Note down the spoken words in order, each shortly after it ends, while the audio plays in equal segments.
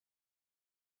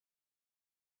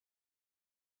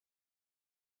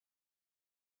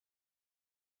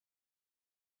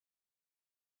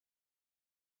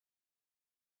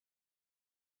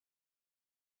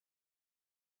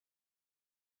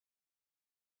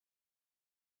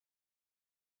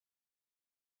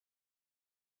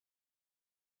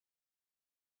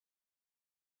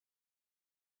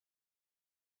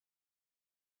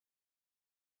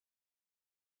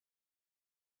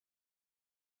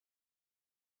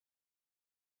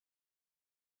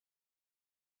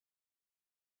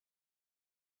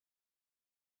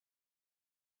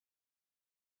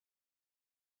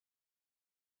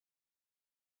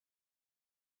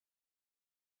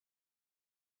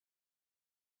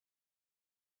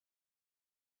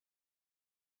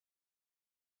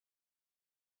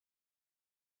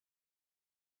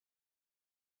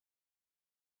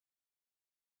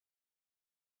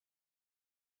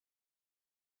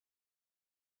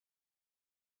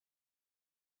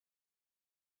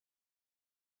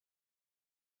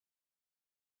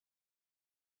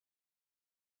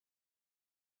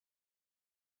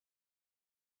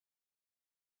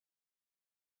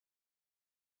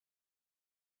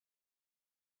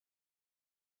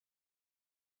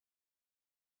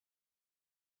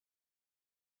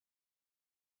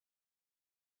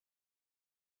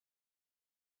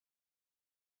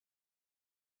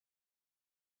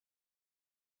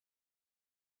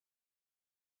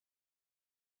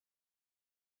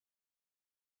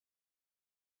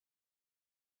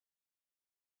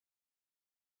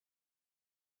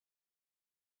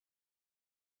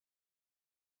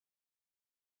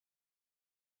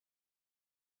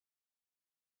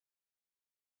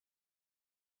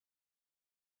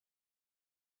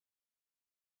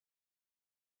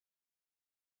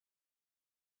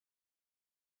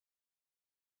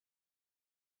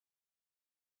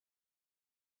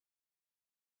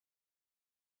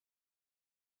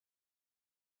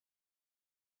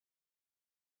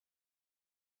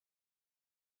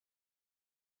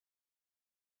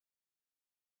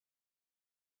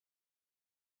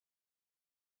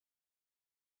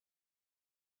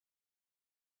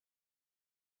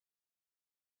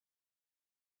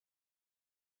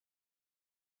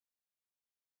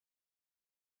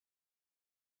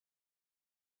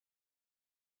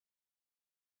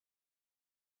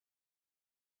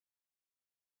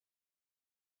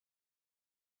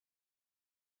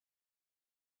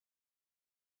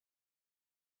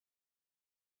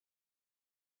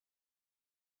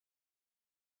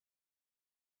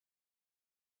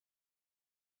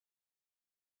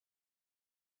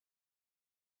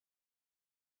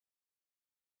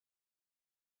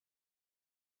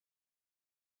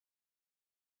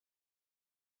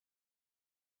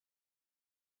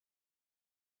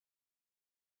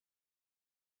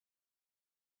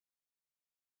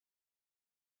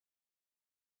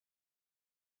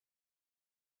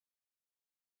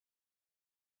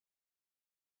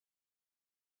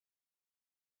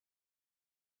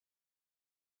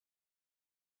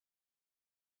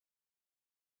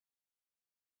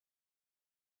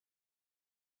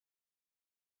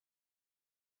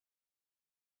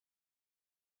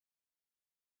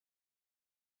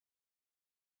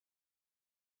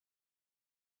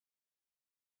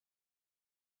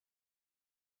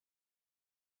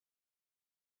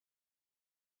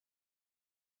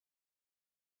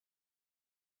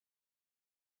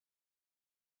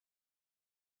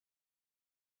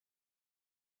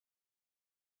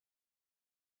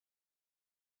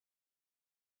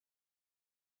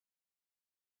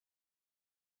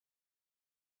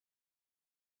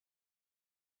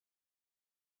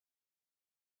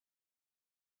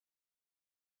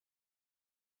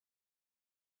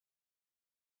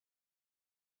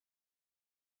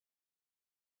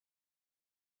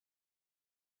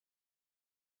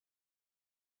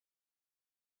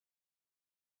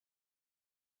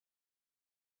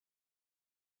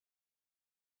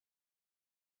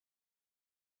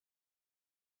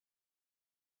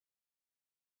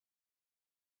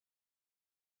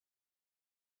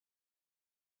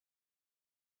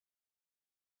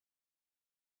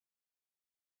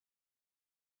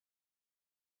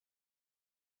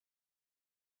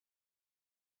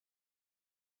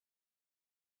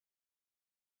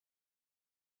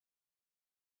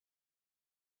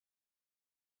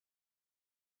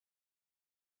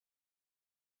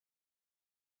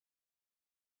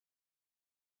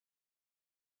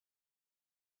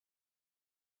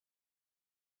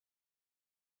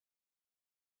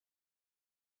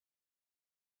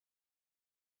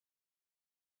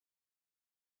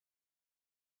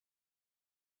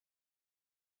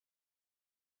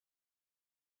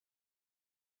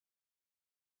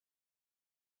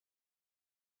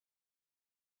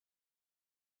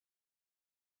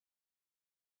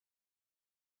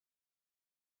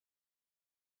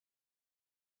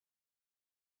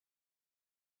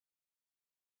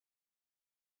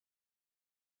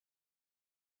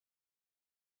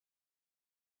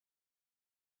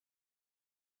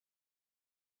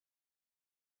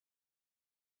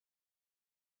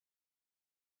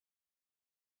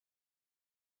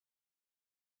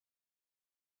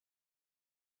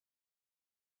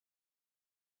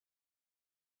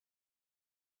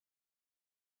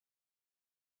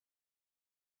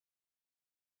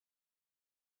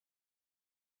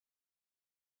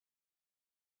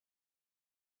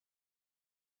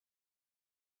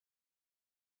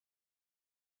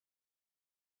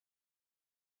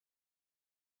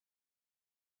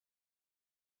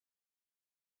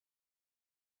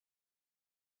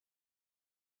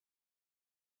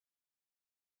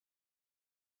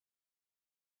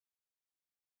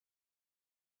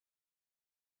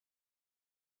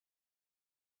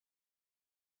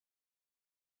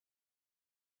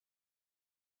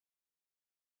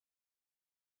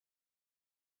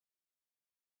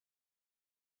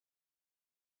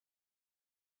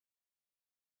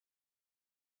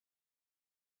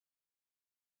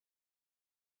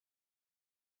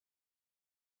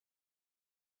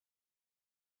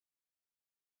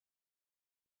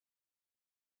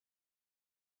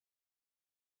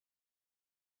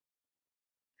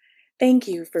Thank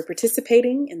you for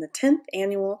participating in the 10th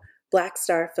Annual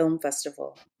BlackStar Film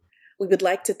Festival. We would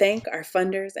like to thank our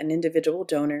funders and individual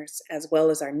donors, as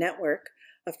well as our network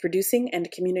of producing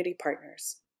and community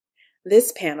partners.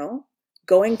 This panel,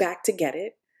 Going Back to Get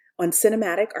It, on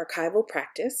cinematic archival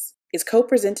practice, is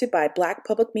co-presented by Black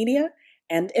Public Media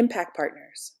and Impact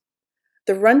Partners.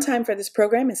 The runtime for this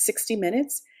program is 60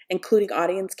 minutes, including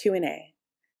audience Q&A.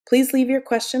 Please leave your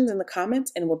questions in the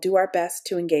comments and we'll do our best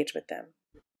to engage with them.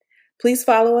 Please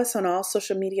follow us on all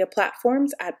social media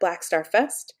platforms at BlackStar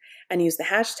Fest and use the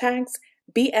hashtags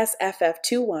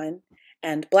BSFF21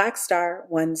 and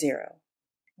BlackStar10.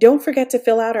 Don't forget to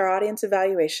fill out our audience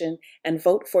evaluation and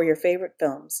vote for your favorite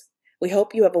films. We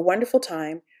hope you have a wonderful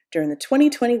time during the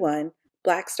 2021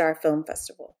 BlackStar Film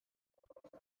Festival.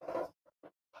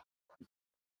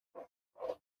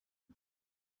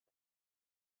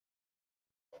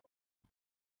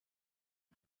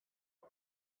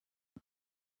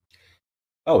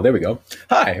 Oh, there we go.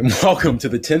 Hi, and welcome to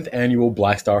the 10th Annual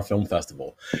BlackStar Film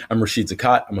Festival. I'm Rashid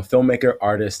Zakat. I'm a filmmaker,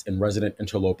 artist, and resident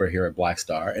interloper here at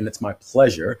BlackStar, and it's my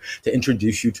pleasure to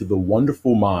introduce you to the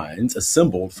wonderful minds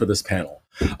assembled for this panel.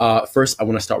 First, I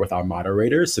want to start with our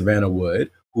moderator, Savannah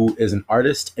Wood, who is an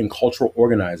artist and cultural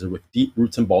organizer with deep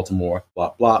roots in Baltimore,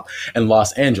 and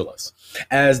Los Angeles.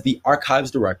 As the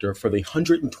archives director for the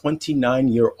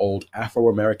 129-year-old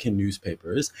Afro-American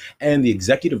newspapers and the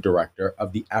executive director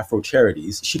of the Afro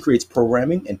Charities, she creates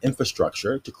programming and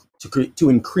infrastructure to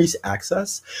increase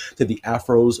access to the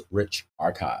Afro's rich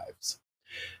archives.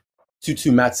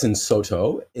 Tzutzu Matzin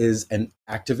Soto is an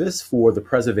activist for the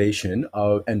preservation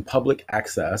of and public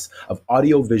access of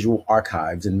audiovisual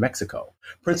archives in Mexico,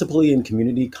 principally in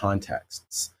community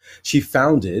contexts. She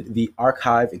founded the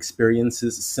Archive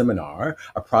Experiences Seminar,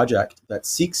 a project that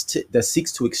seeks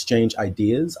to exchange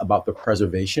ideas about the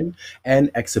preservation and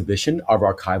exhibition of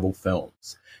archival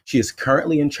films. She is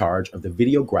currently in charge of the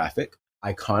videographic,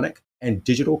 iconic, and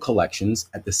digital collections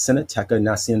at the Cineteca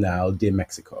Nacional de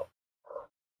Mexico.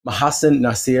 Mahasen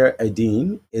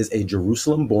Nasser-Eldin is a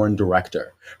Jerusalem-born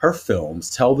director. Her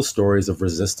films tell the stories of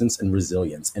resistance and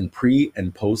resilience in pre-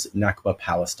 and post-Nakba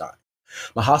Palestine.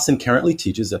 Mahasen currently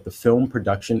teaches at the film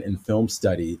production and film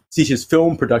study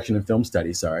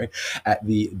at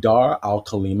the Dar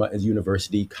al-Khalima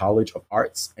University College of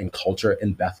Arts and Culture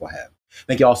in Bethlehem.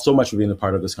 Thank you all so much for being a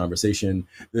part of this conversation.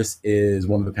 This is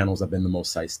one of the panels I've been the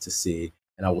most psyched to see,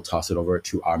 and I will toss it over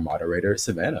to our moderator,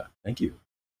 Savannah. Thank you.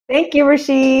 Thank you,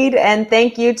 Rashid, and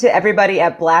thank you to everybody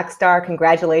at BlackStar.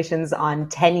 Congratulations on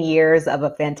 10 years of a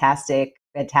fantastic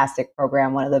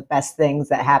program, one of the best things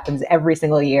that happens every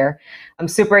single year. I'm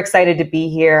super excited to be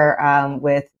here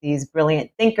with these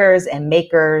brilliant thinkers and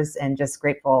makers, and just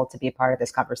grateful to be a part of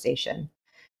this conversation.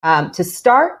 To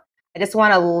start, I just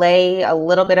want to lay a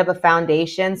little bit of a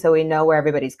foundation so we know where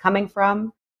everybody's coming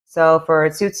from. So for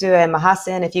Tzutzu and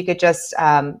Mahasen, if you could just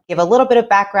give a little bit of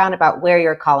background about where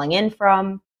you're calling in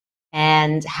from,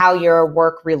 and how your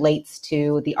work relates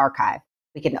to the archive.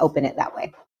 We can open it that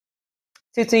way.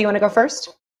 Tzutzu, you want to go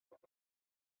first?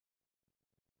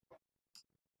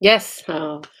 Yes.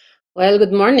 Well,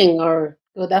 good morning or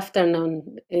good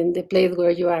afternoon in the place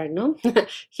where you are, no?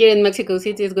 Here in Mexico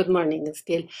City is good morning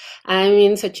still. I'm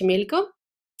in Xochimilco.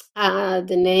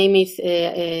 The name is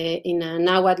in a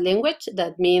Nahuatl language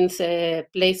that means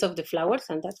place of the flowers,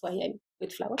 and that's why I'm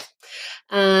with flowers.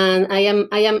 And I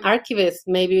am archivist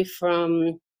maybe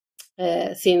from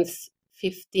since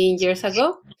 15 years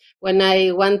ago, when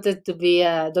I wanted to be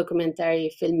a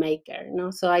documentary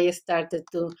filmmaker. So I started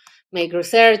to make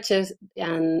researches,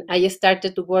 and I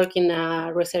started to work in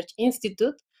a research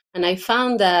institute, and I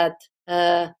found that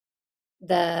the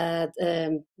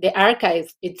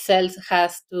archive itself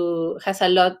has a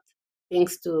lot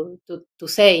things to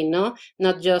say, not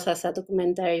just as a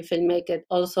documentary filmmaker,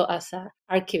 also as an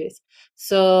archivist.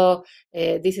 So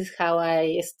this is how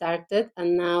I started,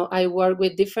 and now I work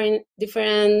with different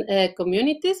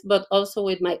communities, but also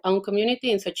with my own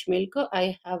community in Xochimilco.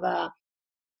 I have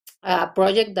a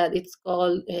project that it's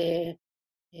called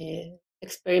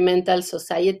Experimental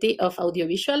Society of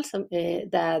Audiovisuals,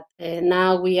 that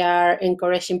now we are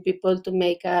encouraging people to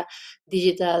make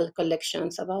digital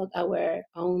collections about our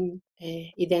own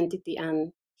identity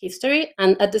and history.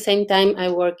 And at the same time, I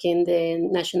work in the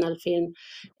National Film,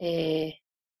 in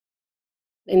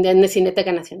the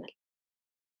Cineteca Nacional.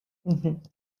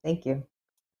 Thank you.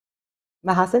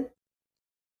 Mahasen?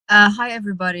 Hi,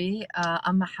 everybody.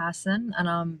 I'm Mahasen, and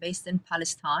I'm based in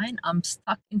Palestine. I'm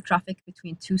stuck in traffic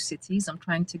between two cities. I'm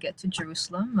trying to get to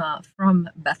Jerusalem from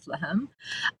Bethlehem.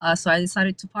 So I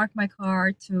decided to park my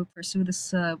car to pursue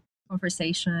this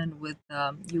conversation with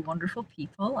you wonderful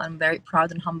people. I'm very proud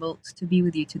and humbled to be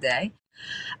with you today.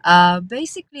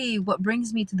 Basically, what brings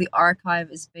me to the archive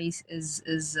is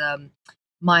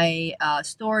my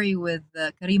story with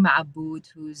Karima Aboud,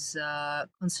 who's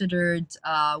considered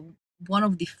one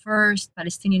of the first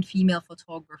Palestinian female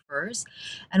photographers,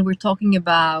 and we're talking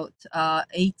about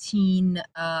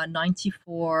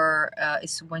 1894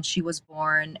 is when she was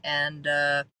born, and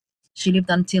she lived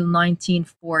until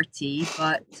 1940.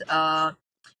 But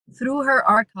through her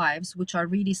archives, which are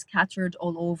really scattered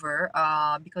all over,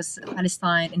 because in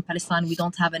Palestine, we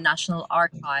don't have a national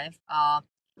archive.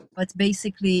 But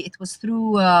basically, it was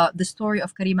through the story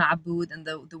of Karima Aboud and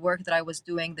the work that I was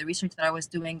doing, the research that I was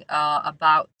doing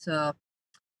about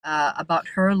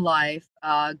her life,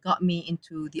 got me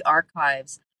into the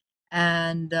archives.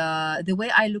 And the way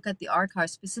I look at the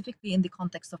archives, specifically in the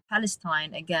context of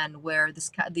Palestine, again, where it's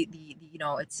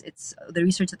the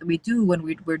research that we do when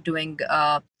we're doing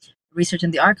research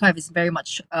in the archive is very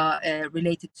much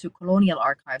related to colonial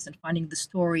archives and finding the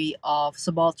story of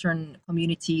subaltern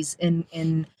communities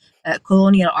in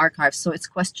colonial archives. So it's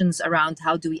questions around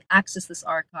how do we access this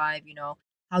archive,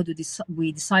 how do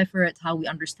we decipher it, how we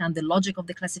understand the logic of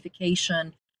the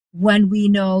classification, when we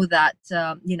know that,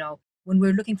 when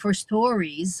we're looking for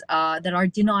stories that are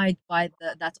denied by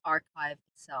that archive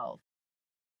itself.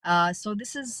 So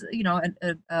this is,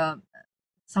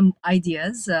 some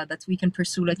ideas that we can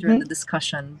pursue later in the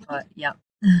discussion. But yeah.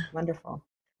 Wonderful.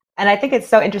 And I think it's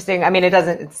so interesting. I mean,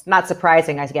 it's not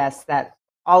surprising, I guess, that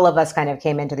all of us kind of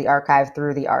came into the archive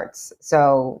through the arts.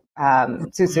 So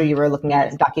Tzutzu, you were looking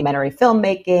at documentary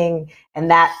filmmaking, and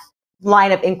that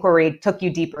line of inquiry took you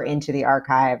deeper into the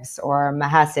archives. Or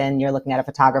Mahasen, you're looking at a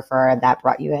photographer, and that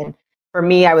brought you in. For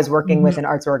me, I was working with an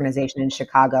arts organization in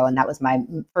Chicago, and that was my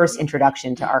first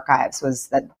introduction to archives, was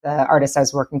that the artist I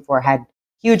was working for had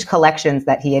huge collections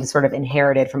that he had sort of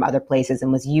inherited from other places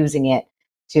and was using it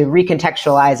to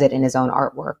recontextualize it in his own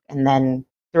artwork. And then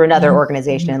through another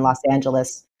organization in Los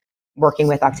Angeles, working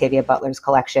with Octavia Butler's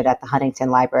collection at the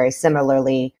Huntington Library,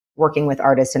 similarly working with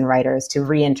artists and writers to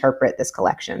reinterpret this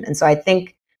collection. And so I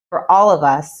think for all of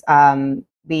us,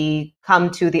 we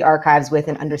come to the archives with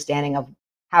an understanding of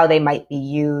how they might be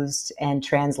used and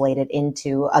translated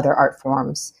into other art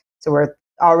forms. So we're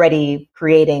already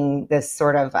creating this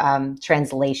sort of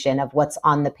translation of what's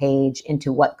on the page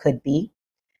into what could be.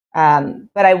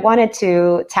 But I wanted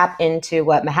to tap into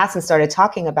what Mahasen started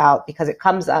talking about, because it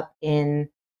comes up in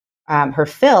her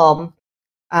film,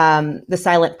 The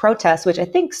Silent Protest, which I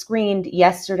think screened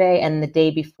yesterday and the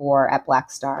day before at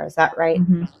BlackStar. Is that right?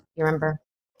 You remember?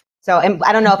 So, and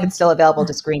I don't know if it's still available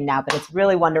to screen now, but it's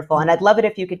really wonderful. And I'd love it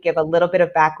if you could give a little bit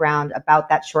of background about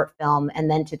that short film, and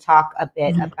then to talk a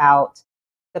bit about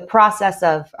the process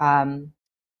of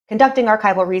conducting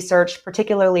archival research,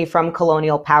 particularly from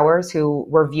colonial powers who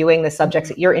were viewing the subjects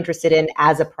that you're interested in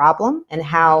as a problem, and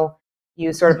how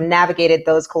you sort of navigated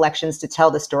those collections to tell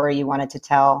the story you wanted to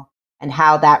tell, and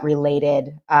how that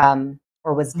related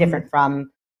or was different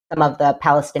from some of the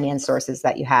Palestinian sources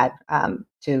that you had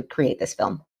to create this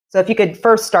film. So if you could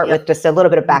first start with just a little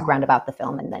bit of background about the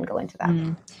film and then go into that.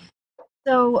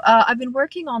 So I've been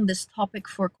working on this topic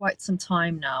for quite some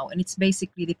time now, and it's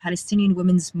basically the Palestinian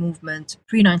women's movement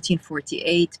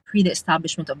pre-1948, pre the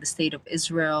establishment of the State of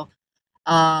Israel.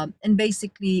 And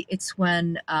basically, it's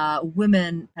when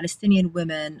Palestinian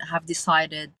women have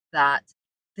decided that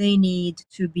they need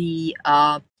to be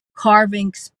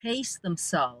carving space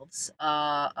themselves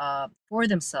for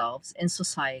themselves in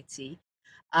society,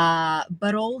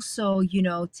 but also,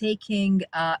 taking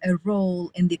a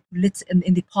role in the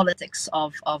politics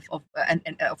of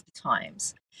the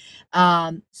times.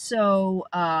 One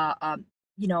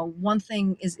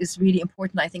thing is really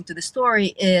important, I think, to the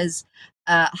story is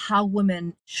how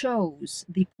women chose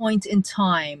the point in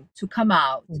time to come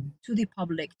out to the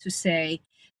public to say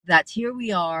that here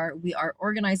we are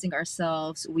organizing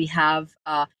ourselves. We have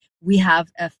a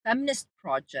feminist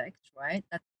project, right?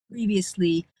 That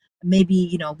previously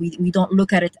maybe we don't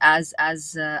look at it as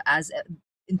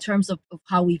in terms of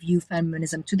how we view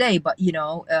feminism today, but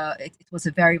it was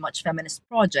a very much feminist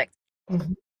project.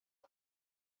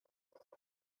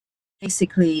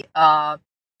 Basically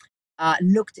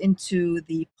looked into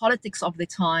the politics of the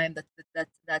time,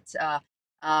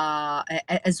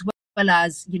 as well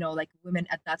as like women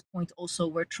at that point also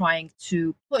were trying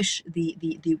to push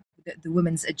the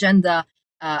women's agenda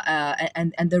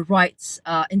and the rights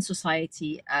in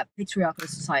society, patriarchal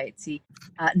society,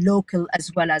 local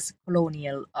as well as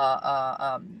colonial,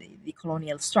 the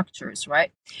colonial structures,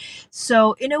 right?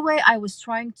 So in a way, I was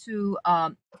trying to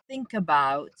think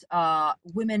about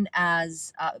women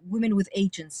as women with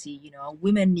agency,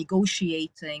 women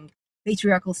negotiating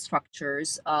patriarchal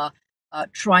structures,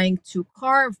 trying to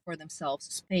carve for themselves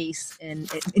space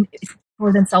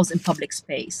for themselves in public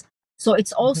space. So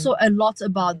it's also a lot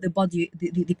about the body,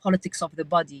 the politics of the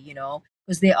body,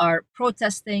 because they are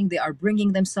protesting, they are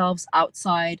bringing themselves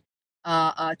outside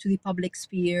to the public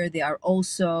sphere. They are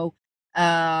also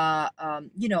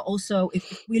also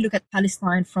if we look at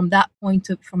Palestine from that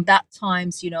from that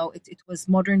times, it was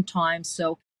modern times.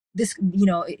 So this,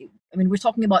 I mean, we're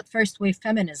talking about first wave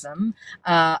feminism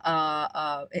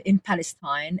in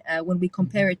Palestine when we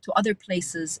compare it to other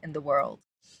places in the world.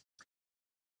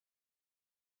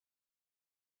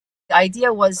 The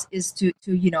idea is to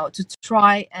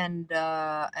try and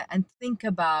think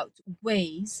about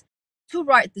ways to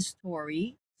write the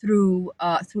story through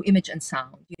image and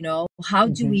sound. How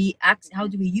do we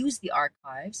use the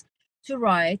archives to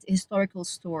write a historical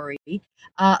story,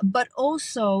 but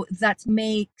also that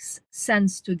makes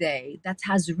sense today, that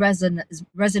has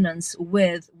resonance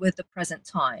with the present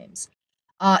times.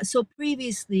 So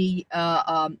previously,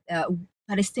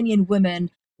 Palestinian women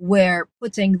were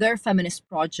putting their feminist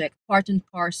project part and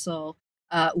parcel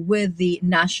with the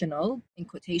national, in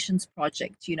quotations,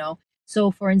 project. So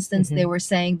for instance, they were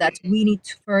saying that we need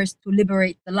first to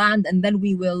liberate the land, and then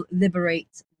we will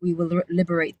liberate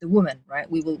the woman, right?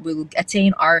 We will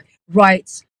attain our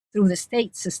rights through the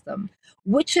state system,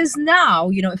 which is now,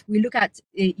 if we look at,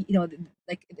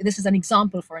 like this is an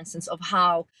example, for instance, of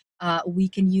how we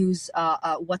can use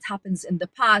what happens in the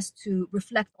past to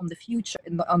reflect on the future,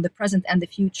 on the present and the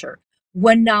future.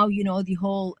 When now, the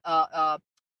whole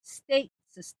state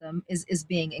system is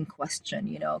being in question.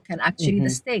 Can actually the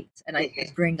state and I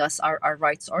bring us our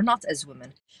rights or not as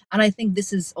women? And I think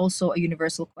this is also a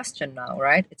universal question now,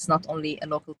 right? It's not only a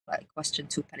local question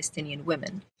to Palestinian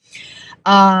women.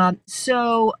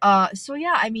 So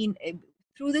yeah, I mean,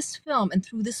 through this film and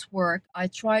through this work, I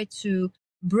try to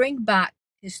bring back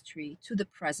history to the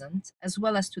present as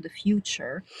well as to the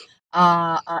future,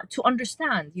 to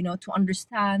understand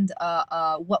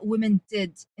what women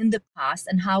did in the past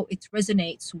and how it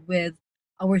resonates with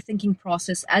our thinking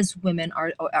process as women,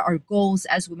 our goals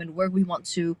as women, where we want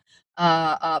to,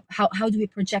 how do we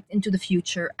project into the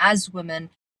future as women,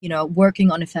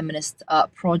 working on a feminist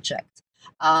project.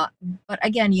 Uh, but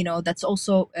again, that's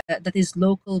also that is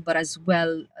local, but as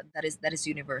well that is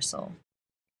universal.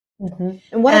 And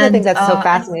one of the things that's so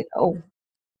fascinating. Go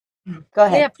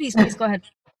ahead. Yeah, please go ahead.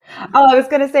 Oh, I was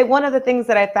going to say, one of the things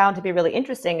that I found to be really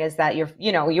interesting is that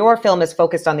your film is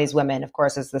focused on these women, of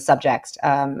course, as the subjects,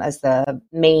 as the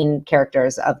main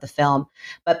characters of the film.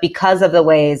 But because of the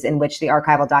ways in which the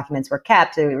archival documents were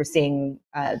kept, we were seeing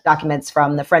documents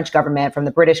from the French government, from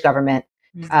the British government.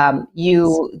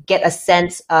 You get a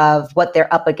sense of what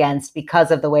they're up against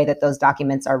because of the way that those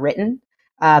documents are written.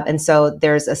 And so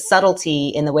there's a subtlety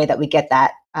in the way that we get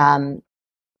that.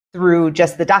 Through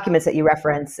just the documents that you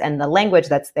reference and the language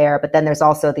that's there, but then there's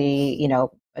also the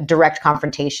direct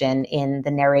confrontation in the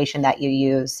narration that you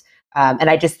use, and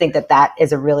I just think that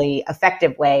is a really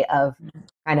effective way of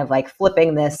kind of like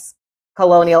flipping this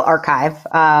colonial archive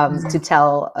to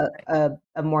tell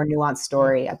a more nuanced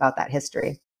story about that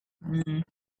history.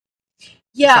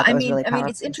 Yeah, I Really mean,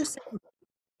 it's interesting.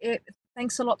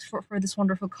 Thanks a lot for this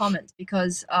wonderful comment,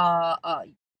 because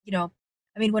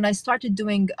I mean, when I started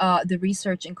doing the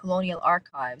research in colonial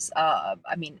archives, I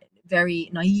mean, very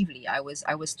naively, I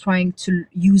was trying to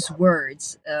use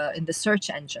words in the search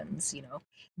engines,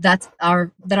 that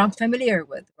I'm familiar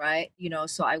with, right?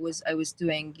 So I was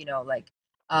doing, like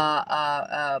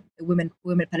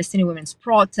Palestinian women's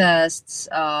protests,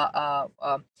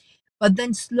 but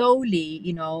then slowly,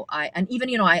 and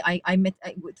even, I met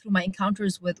through my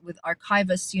encounters with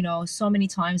archivists, so many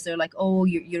times they're like, oh,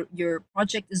 your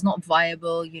project is not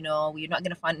viable, you're not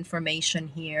going to find information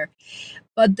here.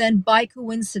 But then by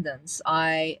coincidence,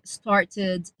 I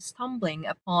started stumbling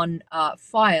upon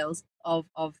files of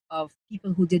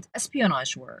people who did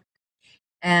espionage work,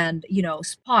 and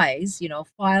spies,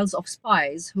 files of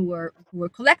spies who were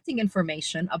collecting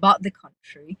information about the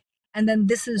country. And then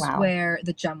this is where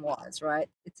the gem was, right?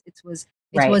 It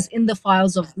was in the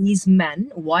files of these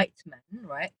men, white men,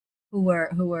 right, who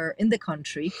were in the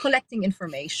country collecting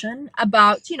information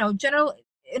about, general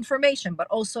information, but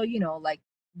also, like,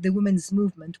 the women's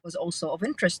movement was also of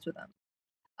interest to them,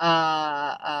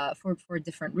 for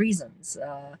different reasons.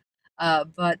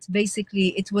 But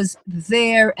basically, it was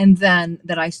there and then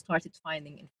that I started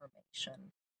finding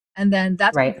information, and then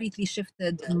that Right. completely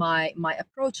shifted my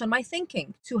approach and my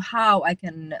thinking to how I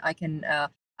can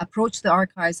approach the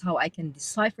archives, how I can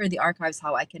decipher the archives,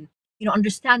 how I can,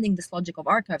 understanding this logic of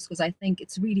archives, because I think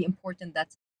it's really important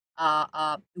that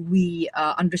we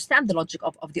understand the logic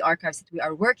of the archives that we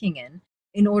are working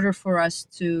in order for us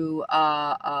to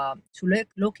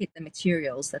locate the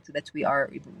materials that we are,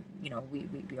 we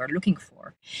are looking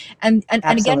for. And again,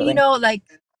 Absolutely. like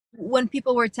when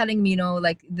people were telling me,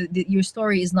 like your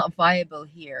story is not viable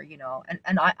here,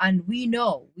 and we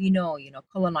know,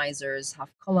 colonizers have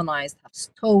colonized, have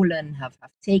stolen, have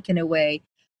taken away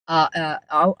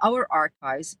our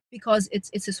archives because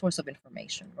it's a source of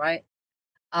information, right?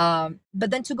 But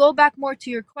then to go back more to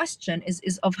your question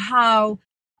is of how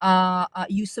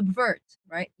you subvert,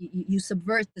 right? You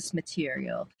subvert this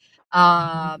material,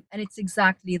 and it's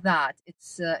exactly that.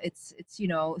 It's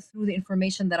through the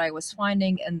information that I was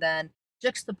finding, and then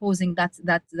juxtaposing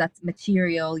that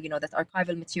material, that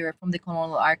archival material from the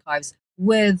colonial archives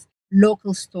with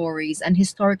local stories and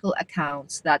historical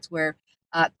accounts that were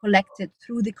collected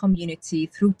through the community,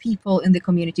 through people in the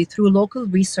community, through local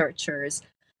researchers,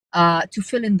 to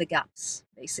fill in the gaps,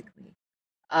 basically.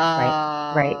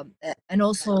 Right. And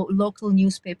also, local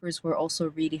newspapers were also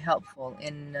really helpful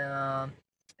in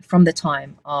from the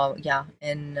time,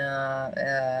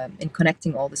 in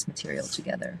connecting all this material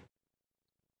together.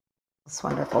 That's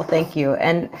wonderful. Thank you.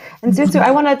 And Tzutzu,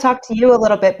 I want to talk to you a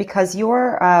little bit because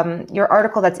your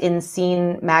article that's in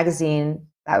Scene magazine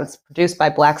that was produced by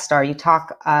BlackStar, you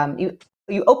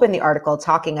open the article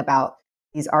talking about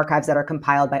these archives that are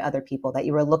compiled by other people, that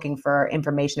you were looking for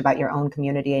information about your own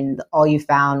community, and all you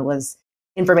found was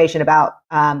information about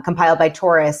compiled by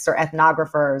tourists or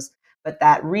ethnographers, but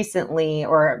that recently,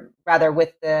 or rather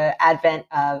with the advent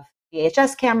of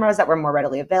VHS cameras that were more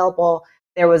readily available,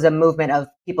 there was a movement of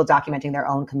people documenting their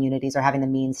own communities or having the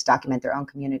means to document their own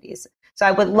communities. So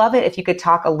I would love it if you could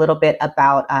talk a little bit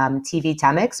about TV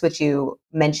Temics, which you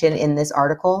mentioned in this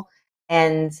article,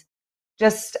 and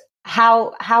just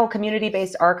how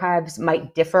community-based archives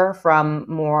might differ from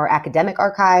more academic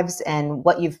archives, and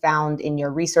what you've found in your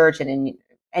research and in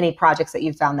any projects that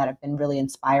you've found that have been really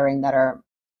inspiring, that are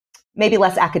maybe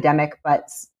less academic, but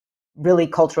really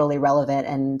culturally relevant,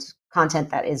 and content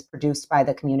that is produced by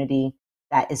the community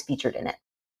that is featured in it.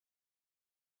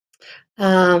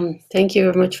 Thank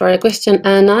you very much for the question.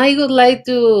 And I would like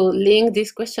to link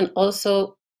this question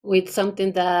also with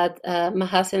something that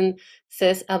Mahasen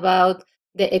says about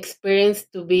the experience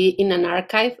to be in an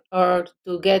archive or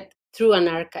to get through an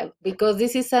archive, because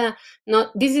this is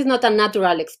not a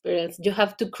natural experience. You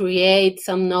have to create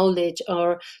some knowledge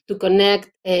or to connect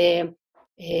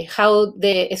how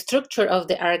the structure of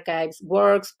the archives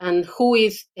works and who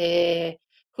is in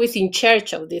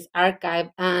charge of this archive,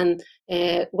 and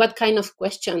what kind of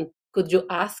question could you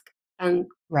ask, and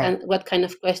what kind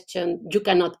of question you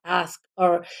cannot ask,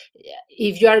 or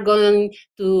if you are going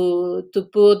to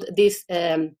put these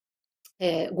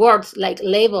words like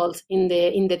labels in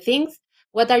the things,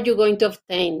 what are you going to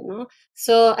obtain? No?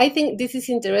 So I think this is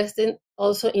interesting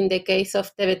also in the case of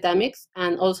Tibetamics,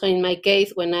 and also in my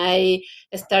case when I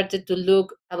started to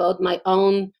look about my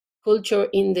own culture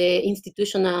in the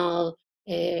institutional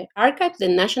archives, the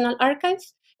national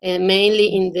archives,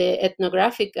 mainly in the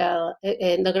ethnographic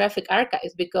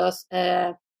archives, because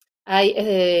I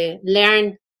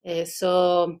learned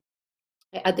so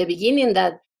at the beginning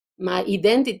that my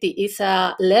identity is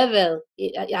a level,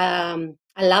 a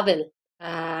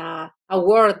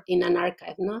word in an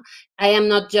archive. No, I am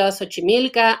not just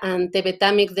Xochimilca, and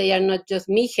Tibetamics, they are not just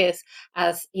Mijes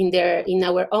as in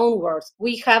our own words.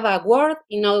 We have a word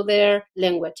in other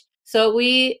language. So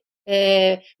we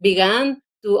began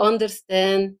to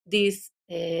understand this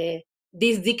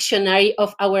dictionary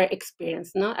of our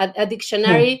experience. No, a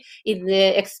dictionary in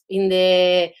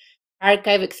the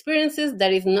archive experiences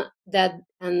that is not that,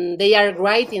 and they are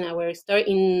right in our story,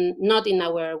 not in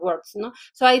our words. No,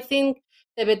 so I think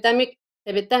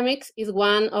Tibetamics is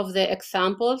one of the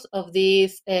examples of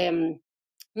this,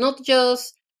 not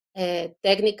just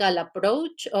technical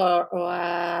approach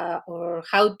or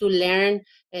how to learn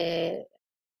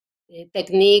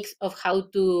techniques of how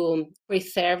to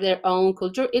preserve their own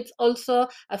culture. It's also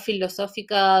a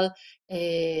philosophical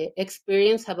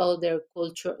experience about their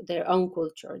culture, their own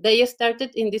culture. They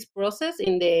started in this process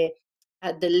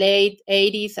at the late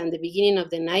 80s and the beginning of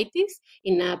the 90s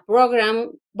in a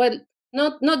program, but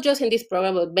not just in this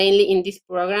program, but mainly in this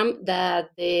program that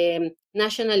the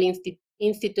National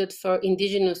Institute for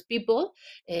Indigenous People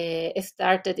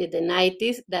started in the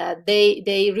 90s, that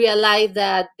they realized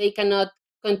that they cannot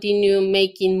continue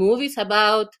making movies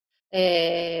about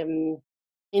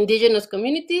indigenous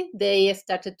community, they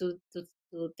started to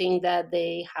think that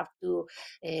they have to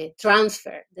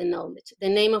transfer the knowledge. The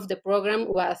name of the program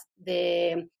was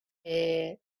the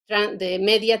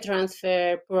media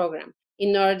transfer program,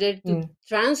 in order to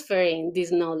transferring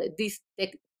this knowledge, this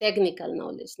technical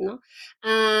knowledge, no?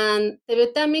 And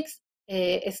Tibetamics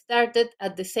started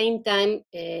at the same time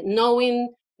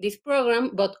knowing this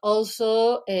program, but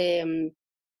also the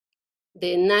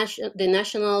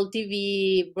national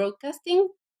TV broadcasting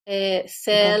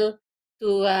sell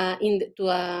to a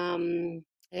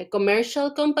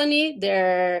commercial company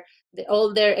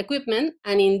all their equipment,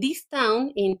 and in this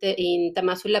town in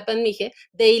Tamazulapan Mije,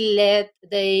 they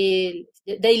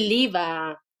leave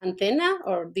a antenna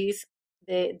or the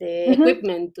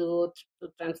equipment to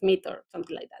transmit or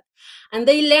something like that, and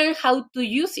they learn how to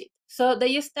use it. So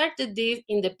they started this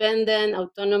independent,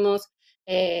 autonomous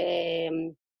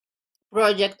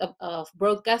project of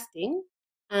broadcasting,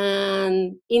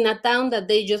 and in a town that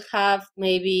they just have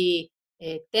maybe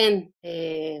 10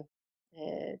 TVs,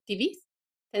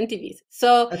 10 TVs.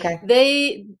 So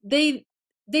they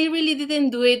really didn't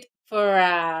do it for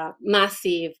a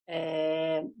massive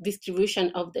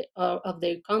distribution of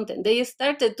their content. They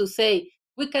started to say,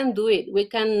 we can do it. We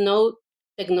can know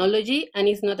technology, and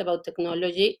it's not about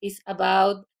technology. It's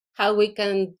about how we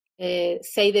can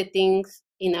say the things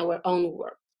in our own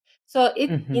words. So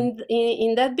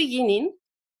in that beginning,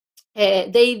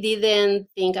 they didn't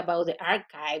think about the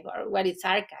archive or what is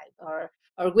archive, or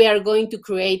we are going to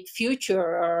create future,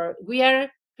 or we are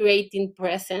creating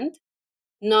present,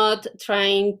 not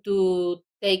trying to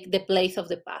take the place of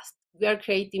the past. We are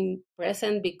creating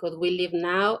present because we live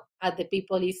now, and the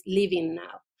people is living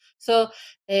now. So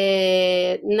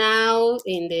now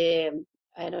in the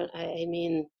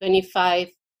 25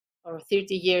 or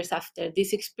 30 years after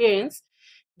this experience,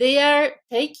 they are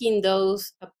taking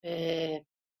those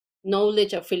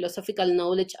knowledge or philosophical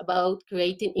knowledge about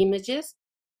creating images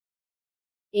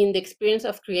in the experience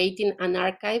of creating an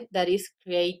archive that is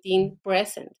creating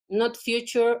present, not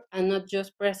future and not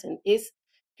just present. It's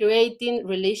creating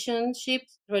relations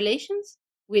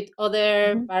with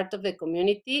other part of the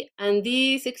community. And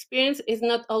this experience is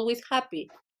not always happy.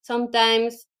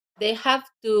 Sometimes they have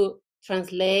to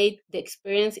translate the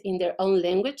experience in their own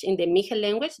language, in the Mije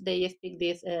language. They speak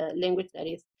this language that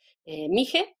is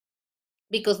Mije,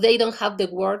 because they don't have the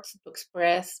words to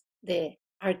express the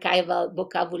archival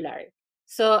vocabulary.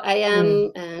 So I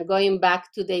am going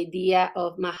back to the idea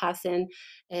of Mahasen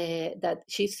that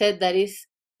she said that is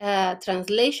a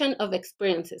translation of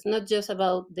experiences, not just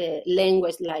about the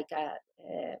language like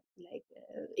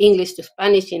English to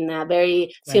Spanish in a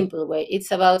very simple way.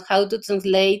 It's about how to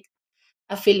translate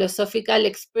a philosophical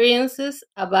experiences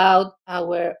about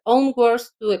our own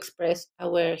words to express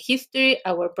our history,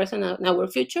 our present, and our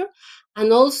future,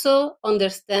 and also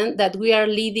understand that we are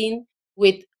leading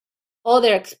with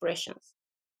other expressions.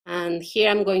 And here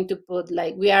I'm going to put,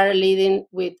 like, we are leading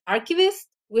with archivists.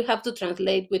 We have to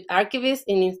translate with archivists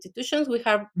in institutions. We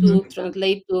have to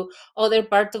translate to other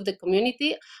parts of the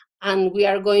community. And we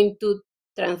are going to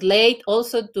translate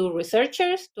also to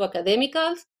researchers, to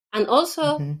academicals, and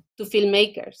also to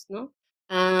filmmakers. No?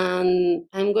 And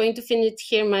I'm going to finish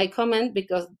here my comment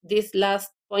because this last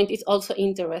point is also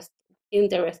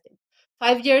interesting.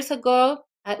 5 years ago,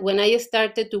 when I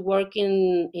started to work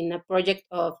in a project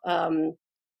of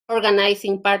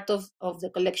organizing part of the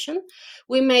collection,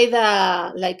 we made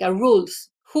a rules.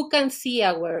 Who can see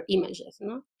our images?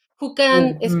 No? Who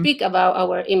can speak about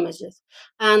our images?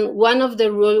 And one of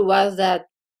the rules was that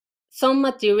some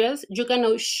materials you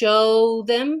cannot show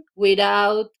them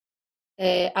without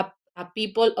a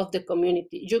people of the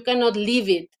community. You cannot leave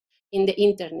it in the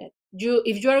internet.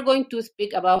 If you are going to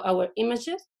speak about our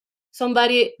images,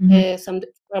 somebody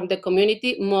from the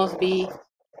community must be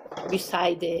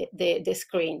beside the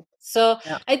screen. So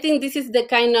I think this is the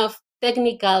kind of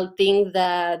technical thing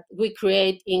that we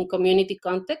create in community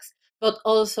context, but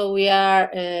also we are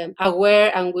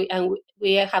aware, and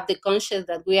we have the conscience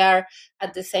that we are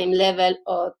at the same level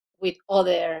with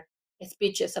other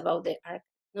speeches about the art.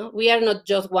 No, we are not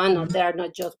just one, or there are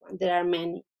not just one. There are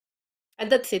many, and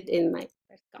that's it in my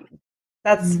first comment.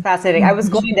 That's fascinating. I was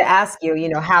going to ask you,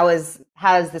 how is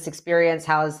this experience,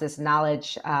 how does this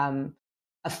knowledge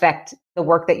affect the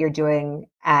work that you're doing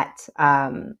at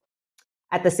the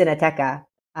Cineteca,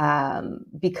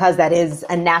 because that is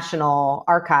a national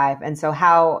archive, and so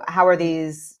how are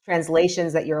these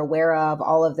translations that you're aware of,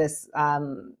 all of this,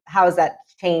 how has that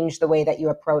changed the way that you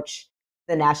approach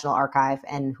the National Archive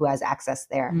and who has access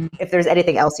there? If there's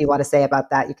anything else you want to say about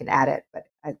that, you can add it, but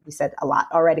we said a lot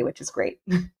already, which is great.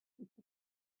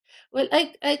 Well,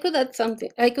 I could add something.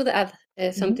 I could add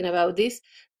something about this.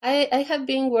 I have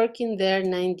been working there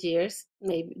 9 years,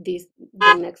 maybe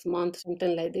the next month,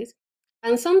 something like this.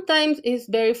 And sometimes it's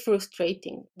very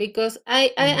frustrating because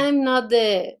I'm not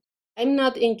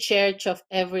in charge of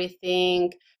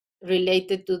everything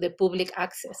related to the public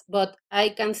access, but I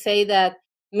can say that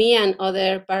me and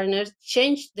other partners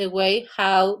changed the way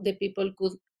how the people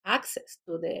could access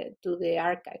to the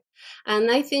archive. And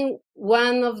I think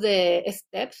one of the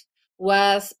steps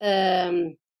was have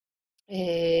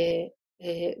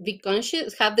the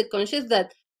conscious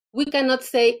that we cannot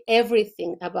say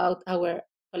everything about our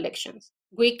collections.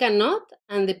 We cannot,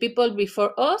 and the people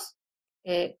before us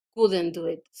couldn't do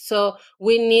it. So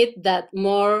we need that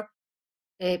more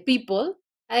people.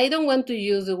 I don't want to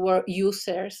use the word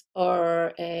users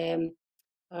or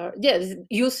yes,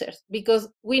 users, because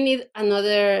we need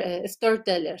another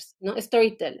storytellers.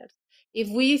 If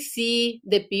we see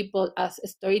the people as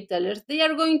storytellers, they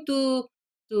are going to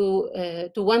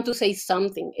want to say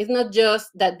something. It's not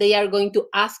just that they are going to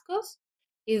ask us;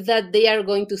 it's that they are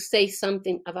going to say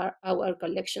something about our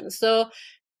collection. So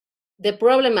the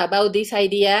problem about this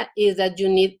idea is that you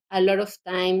need a lot of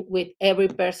time with every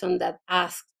person that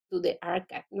asks to the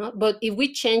archive. No, but if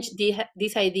we change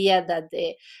this idea that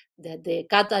the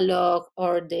catalog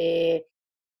or the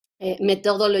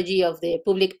methodology of the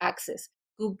public access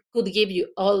could give you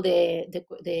all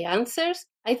the answers,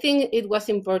 I think it was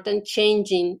important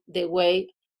changing the way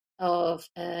of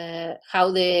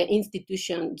how the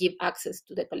institution give access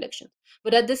to the collection.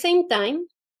 But at the same time,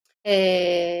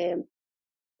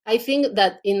 I think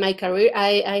that in my career,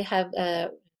 I have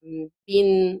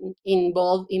been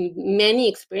involved in many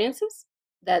experiences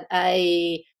that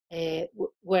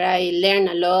where I learn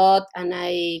a lot and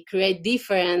I create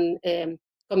different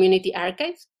community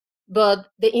archives. But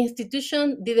the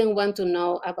institution didn't want to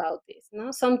know about this.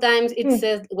 No, sometimes it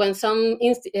says when some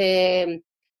a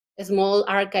small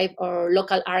archive or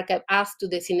local archive asks to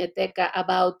the Cineteca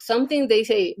about something, they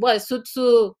say, well,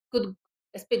 Tzutzu could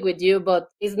speak with you, but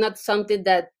it's not something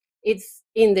that it's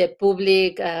in the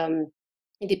public, in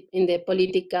the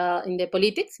political, in the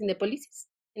politics, in the policies,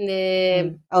 in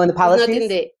the in the it's not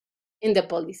policies. in the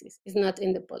policies. It's not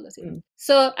in the policies.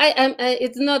 So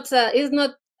it's not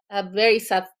a very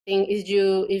sad thing if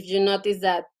you notice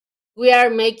that we are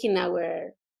making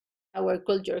our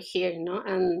culture here, no?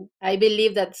 And I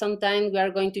believe that sometimes we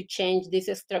are going to change this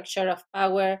structure of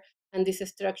power and this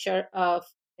structure of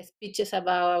speeches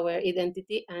about our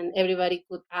identity, and everybody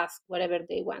could ask whatever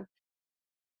they want,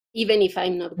 even if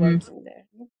I'm not working there.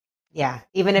 Yeah,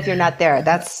 even if you're not there,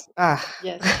 that's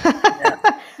Yes.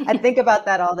 I think about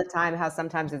that all the time, how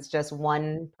sometimes it's just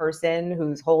one person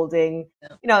who's holding,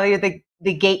 you're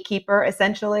the gatekeeper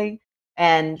essentially,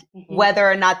 and whether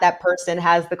or not that person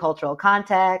has the cultural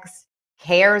context,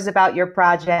 cares about your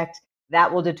project,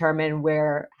 that will determine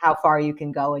how far you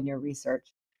can go in your research.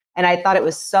 And I thought it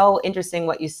was so interesting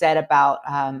what you said about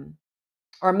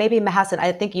or maybe Mahasen,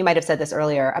 I think you might have said this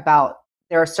earlier about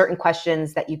there are certain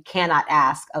questions that you cannot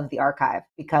ask of the archive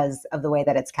because of the way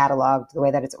that it's cataloged, the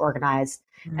way that it's organized.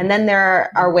 And then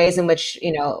there are ways in which,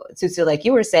 Tzutzu, like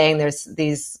you were saying, there's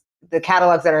the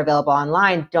catalogs that are available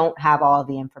online don't have all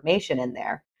the information in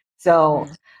there. So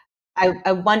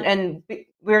I want, and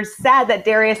we're sad that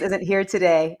Darius isn't here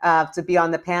today to be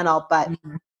on the panel, but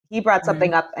he brought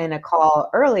something up in a call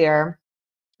earlier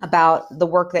about the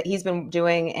work that he's been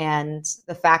doing and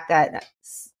the fact that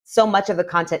so much of the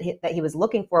content that he was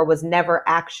looking for was never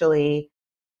actually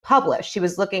published. He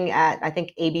was looking at, I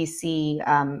think, ABC,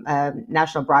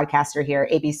 national broadcaster here,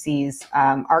 ABC's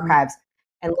archives,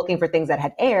 and looking for things that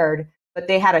had aired, but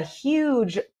they had a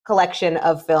huge collection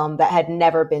of film that had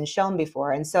never been shown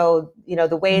before. And so,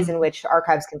 the ways in which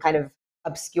archives can kind of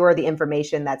obscure the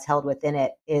information that's held within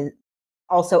it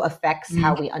also affects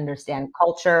how we understand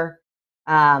culture,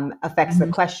 affects the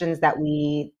questions that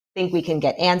we think we can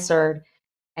get answered.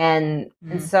 And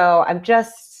so I'm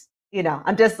just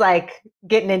like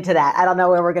getting into that. I don't know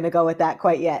where we're going to go with that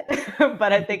quite yet,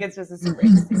 but I think it's just a super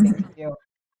interesting thing to do.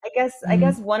 I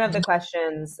guess one of the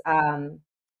questions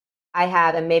I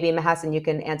have, and maybe Mahasen, you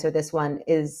can answer this one,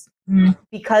 is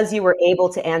because you were able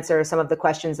to answer some of the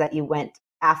questions that you went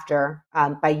after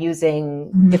by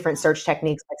using different search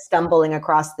techniques, like stumbling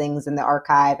across things in the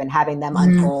archive and having them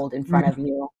unfold in front of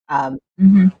you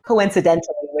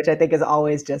coincidentally, which I think is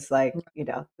always just like,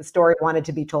 the story wanted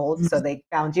to be told, so they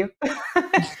found you.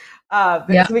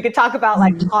 So we could talk about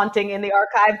like haunting in the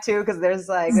archive too, because there's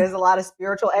a lot of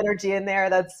spiritual energy in there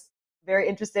that's very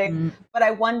interesting. But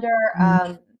I wonder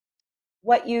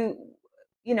what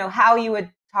how you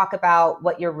would talk about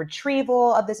what your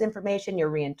retrieval of this information, your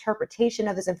reinterpretation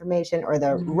of this information, or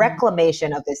the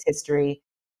reclamation of this history,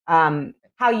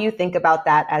 how you think about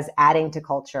that as adding to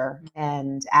culture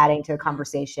and adding to a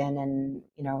conversation, and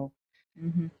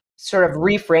sort of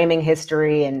reframing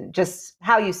history, and just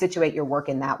how you situate your work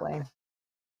in that way?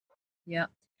 Yeah.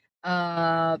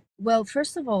 Well,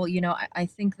 first of all, I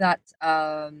think that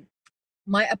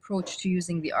my approach to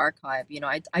using the archive,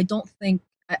 I don't think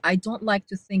I don't like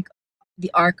to think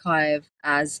the archive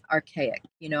as archaic,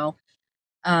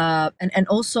 and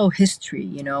also history.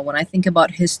 When I think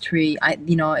about history,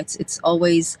 it's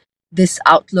always this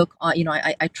outlook on.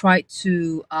 I try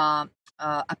to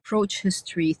approach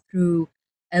history through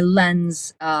a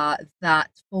lens that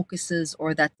focuses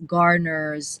or that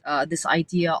garners this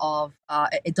idea of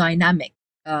a dynamic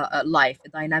life, a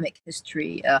dynamic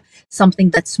history, something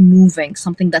that's moving,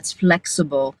 something that's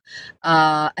flexible,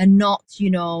 and not,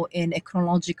 in a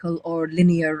chronological or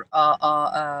linear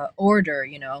order.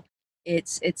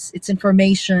 It's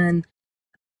information,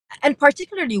 and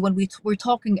particularly when we're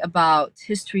talking about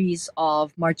histories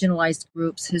of marginalized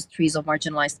groups, histories of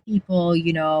marginalized people.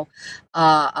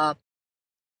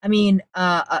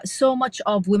 So much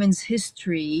of women's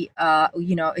history,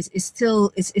 is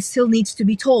still needs to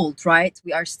be told, right?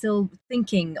 We are still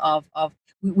thinking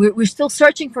we're still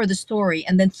searching for the story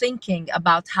and then thinking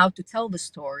about how to tell the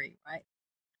story, right?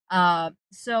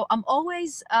 So I'm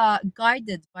always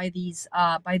guided by these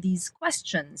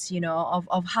questions,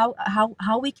 of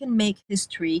how we can make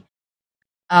history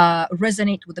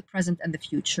resonate with the present and the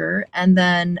future, and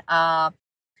then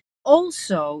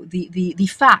also the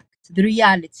fact, the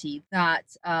reality that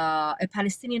a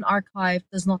Palestinian archive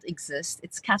does not exist.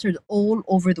 It's scattered all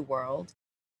over the world.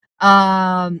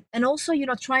 And also,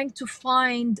 trying to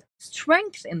find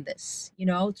strength in this,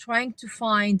 trying to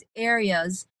find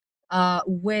areas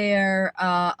where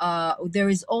there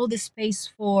is all this space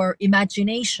for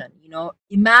imagination,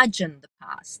 imagine the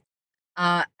past,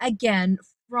 again,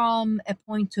 from a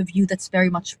point of view that's very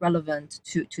much relevant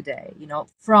to today,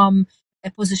 from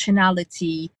a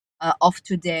positionality of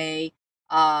today,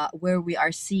 where we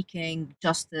are seeking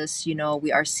justice,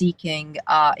 we are seeking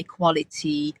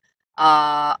equality,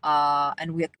 and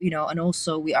and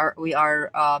also we are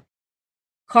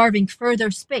carving further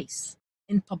space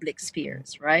in public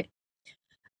spheres, right?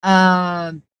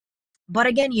 But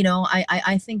again,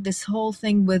 I think this whole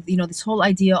thing with, this whole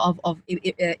idea of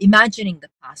imagining the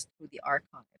past through the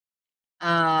archive,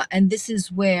 and this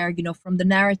is where, from the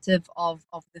narrative of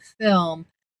the film,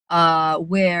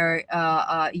 where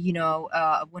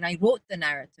when I wrote the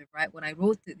narrative, right, when I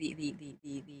wrote the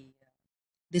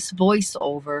this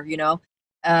voiceover,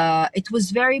 it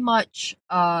was very much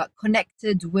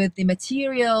connected with the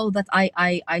material that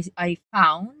I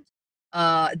found,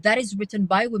 that is written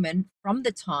by women from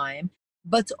the time,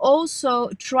 but also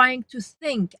trying to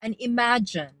think and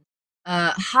imagine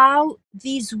how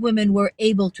these women were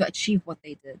able to achieve what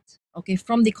they did. Okay,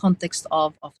 from the context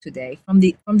of today, from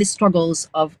the struggles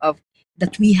of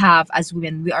that we have as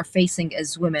women, we are facing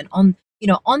as women on,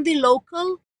 on the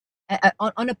local,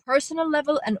 on a personal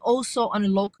level, and also on a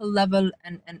local level,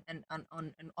 and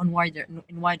on wider,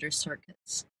 in wider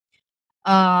circuits.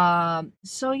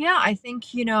 So yeah, I think,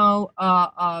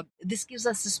 this gives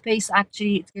us the space.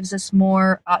 Actually, it gives us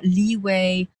more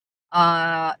leeway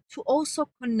to also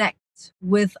connect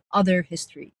with other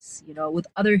histories, with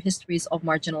other histories of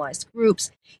marginalized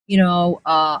groups,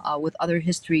 with other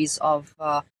histories of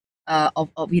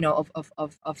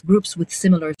groups with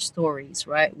similar stories,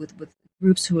 right? With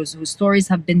groups whose stories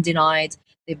have been denied.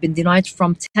 They've been denied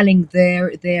from telling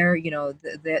their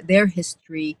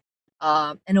history,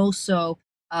 and also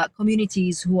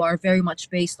communities who are very much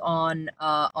based on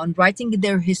writing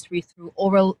their history through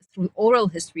oral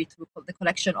history, through the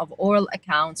collection of oral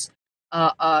accounts,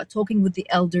 talking with the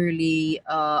elderly,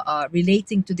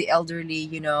 relating to the elderly,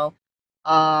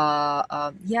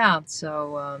 yeah.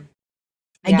 So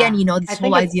again, Yeah, I this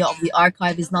whole think it's idea of the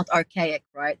archive is not archaic,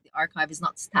 right? The archive is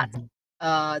not static.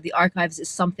 The archives is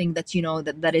something that,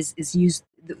 that is used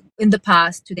in the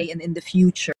past, today, and in the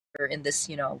future, in this,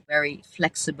 very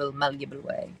flexible, malleable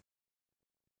way.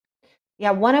 Yeah,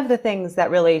 one of the things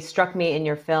that really struck me in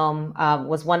your film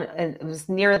was it was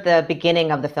near the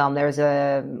beginning of the film. There's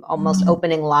a almost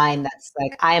opening line that's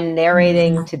like, "I am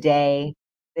narrating today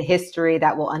the history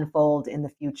that will unfold in the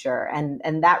future,"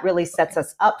 and that really sets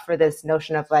us up for this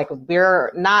notion of like,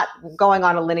 we're not going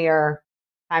on a linear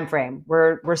time frame.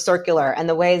 We're circular, and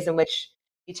the ways in which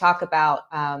you talk about,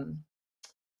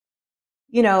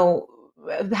 you know,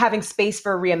 having space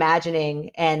for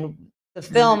reimagining. And the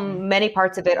film, many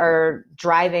parts of it are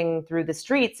driving through the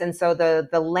streets, and so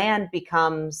the land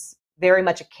becomes very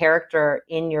much a character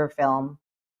in your film,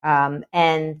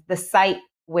 and the site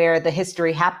where the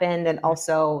history happened, and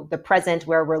also the present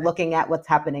where we're looking at what's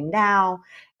happening now.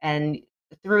 And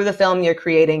through the film, you're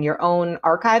creating your own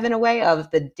archive in a way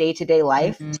of the day-to-day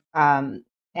life,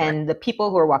 and the people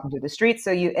who are walking through the streets.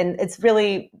 And it's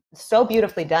really so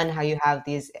beautifully done how you have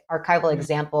these archival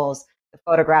examples, the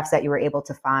photographs that you were able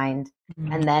to find,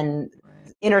 and then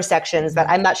intersections that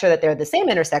I'm not sure that they're the same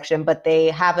intersection, but they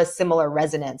have a similar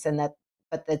resonance,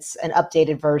 but it's an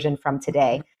updated version from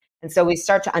today. And so we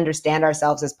start to understand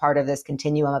ourselves as part of this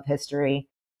continuum of history,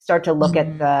 start to look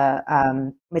at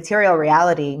the material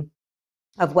reality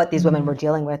of what these women were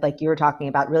dealing with, like you were talking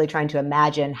about, really trying to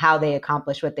imagine how they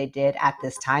accomplished what they did at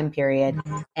this time period,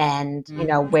 and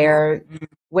where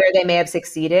they may have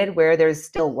succeeded, where there's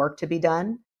still work to be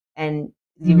done, and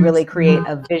you really create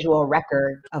a visual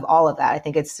record of all of that. I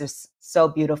think it's just so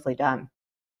beautifully done.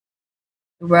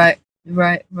 Right.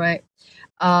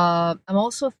 I'm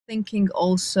also thinking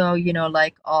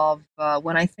like of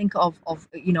when I think of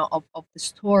the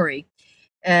story.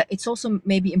 It's also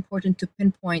maybe important to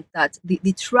pinpoint that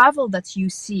the travel that you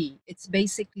see, it's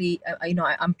basically,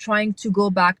 I'm trying to go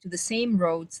back to the same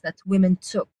roads that women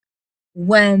took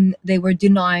when they were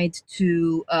denied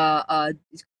to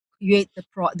create their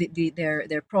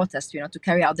protest, to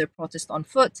carry out their protest on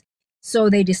foot. So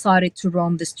they decided to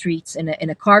roam the streets in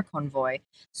a car convoy.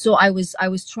 So I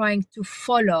was trying to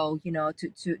follow,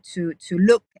 to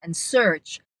look and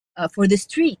search for the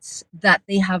streets that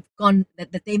they have gone,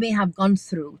 that they may have gone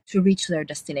through to reach their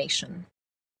destination.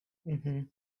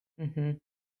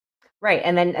 Right,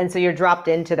 and so you're dropped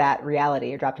into that reality.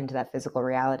 You're dropped into that physical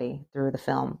reality through the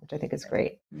film, which I think is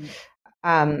great.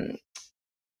 Can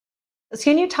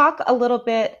you talk a little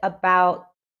bit about?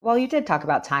 Well, you did talk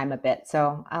about time a bit,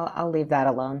 so I'll leave that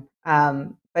alone.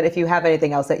 But if you have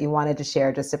anything else that you wanted to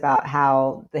share, just about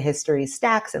how the history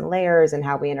stacks and layers and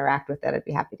how we interact with it, I'd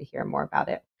be happy to hear more about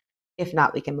it. If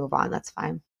not, we can move on. That's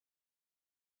fine.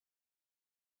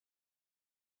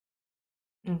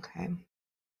 Okay.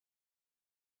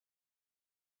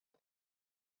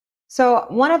 So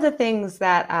one of the things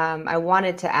that I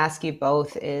wanted to ask you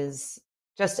both is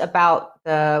just about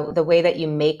the way that you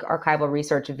make archival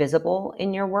research visible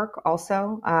in your work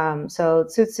also. So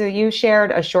Tzutzu, you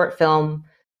shared a short film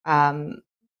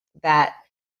that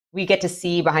we get to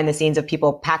see behind the scenes of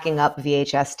people packing up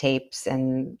VHS tapes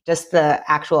and just the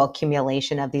actual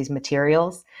accumulation of these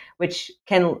materials, which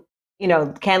can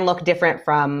look different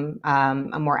from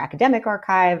a more academic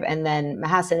archive. And then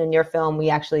Mahasen, in your film, we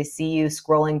actually see you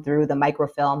scrolling through the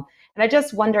microfilm. And I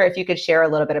just wonder if you could share a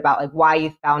little bit about like why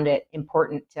you found it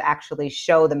important to actually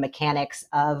show the mechanics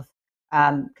of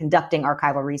conducting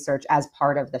archival research as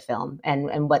part of the film,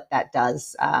 and what that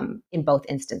does in both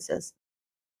instances.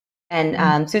 And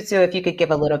Tzutzu, if you could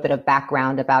give a little bit of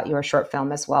background about your short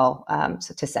film as well,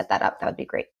 so to set that up, that would be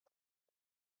great.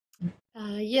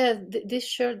 This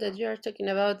short that you are talking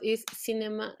about is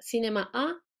Cinema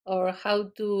A, or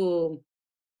how to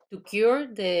cure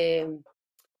the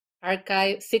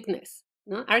archive sickness,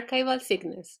 no? Archival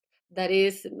sickness that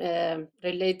is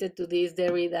related to this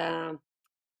Derrida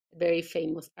very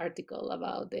famous article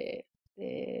about the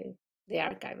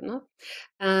archive, no?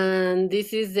 And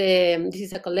this is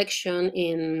a collection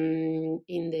in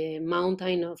the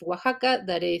mountain of Oaxaca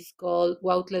that is called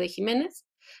Huautla de Jimenez,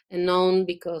 and known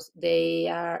because they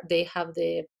have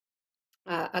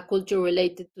a culture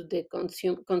related to the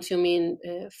consuming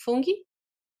fungi,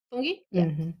 yeah.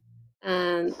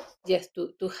 And yes,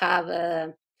 to have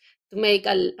to make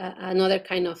another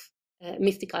kind of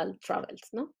mystical travels,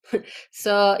 no?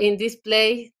 So in this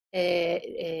place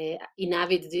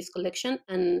inhabits this collection,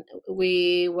 and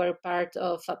we were part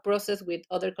of a process with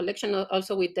other collection,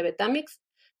 also with the Betamics,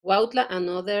 Huautla, and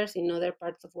others in other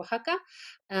parts of Oaxaca,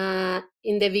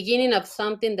 in the beginning of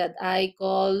something that I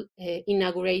call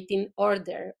inaugurating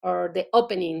order, or the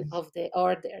opening of the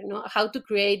order, no? How to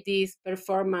create this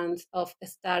performance of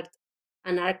start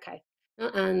an archive. No?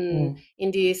 And in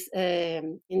this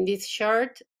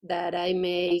short that I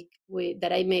made with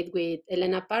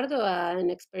Elena Pardo, an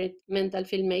experimental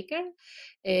filmmaker,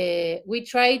 we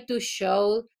try to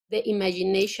show the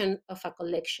imagination of a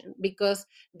collection, because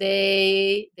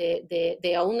the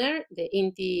owner, the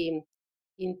Inti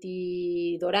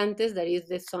Dorantes, that is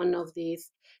the son of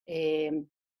this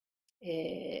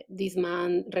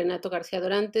man Renato Garcia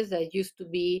Dorantes, that used to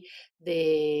be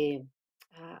the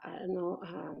I don't know.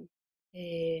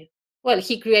 Well,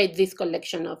 he created this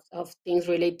collection of things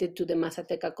related to the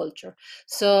Mazateca culture.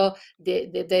 So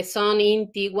the son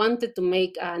Inti wanted to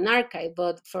make an archive,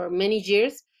 but for many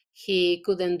years he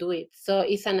couldn't do it. So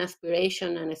it's an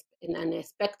aspiration and an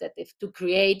expectative to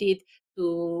create it,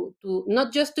 to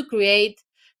not just to create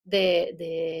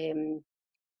the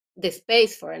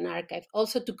space for an archive,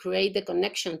 also to create the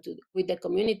connection with the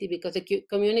community, because the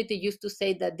community used to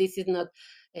say that this is not,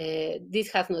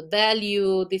 this has no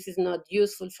value, this is not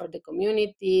useful for the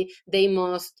community, they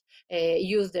must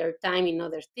use their time in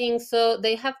other things. So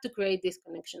they have to create this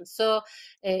connection. So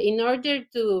in order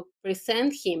to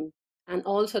present him and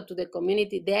also to the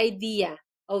community the idea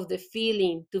of the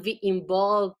feeling to be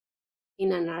involved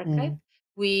in an archive,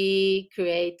 we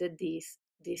created this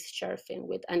short film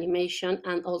with animation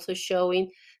and also showing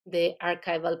the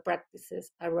archival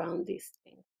practices around this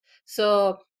thing.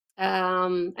 So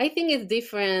I think it's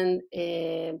different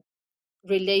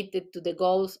related to the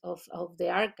goals of the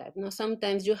archive. Now,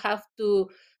 sometimes you have to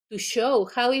show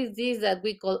how is this that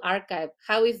we call archive,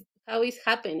 how is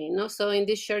happening. No, so in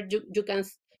this short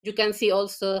you can see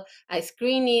also a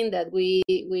screening that we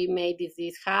made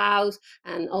this house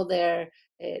and other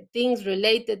things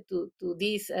related to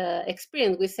this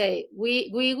experience. We say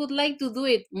we would like to do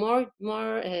it more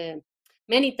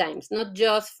many times, not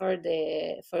just for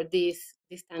this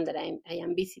time that I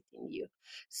am visiting you.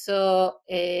 So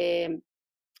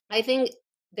I think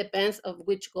depends of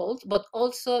which goals, but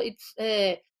also it's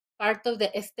part of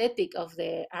the aesthetic of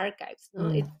the archives.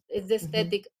 No, it's the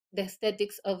aesthetic, the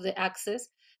aesthetics of the access,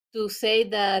 to say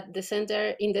that the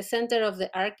center of the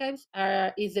archives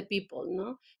is the people.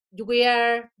 No,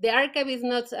 the archive is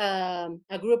not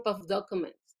a group of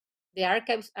documents. The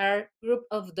archives are group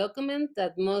of documents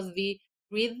that must be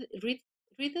read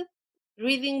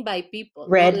reading by people,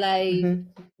 not like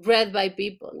read by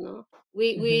people. No,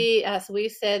 we as we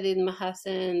said in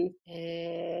Mahasen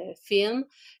film,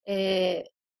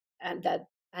 and that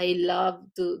I love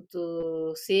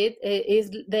to see it, is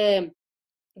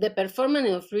the performance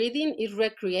of reading is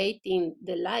recreating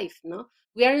the life. No,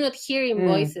 we are not hearing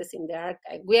voices in the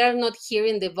archive. We are not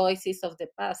hearing the voices of the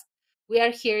past. We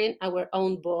are hearing our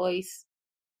own voice,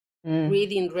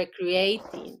 reading,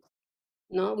 recreating.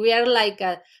 No, we are like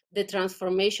the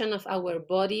transformation of our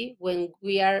body when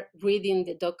we are reading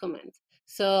the document.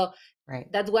 So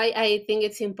that's why I think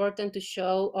it's important to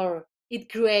show, or it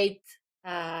creates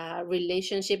a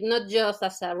relationship, not just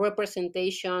as a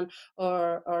representation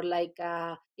or like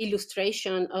a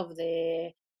illustration of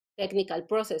the technical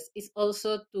process. It's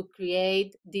also to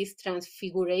create this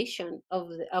transfiguration of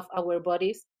our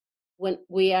bodies when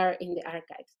we are in the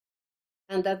archives.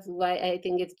 And that's why I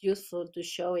think it's useful to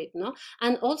show it. No,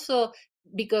 and also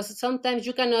because sometimes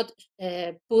you cannot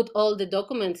put all the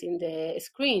documents in the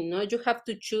screen. No, you have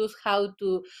to choose how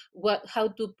to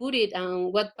put it,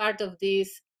 and what part of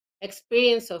this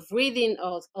experience of reading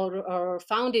or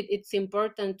found it's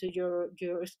important to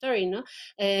your story. No,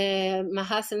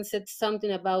 Mahasen said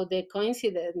something about the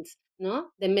coincidence.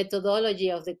 No, the methodology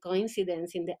of the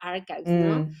coincidence in the archives.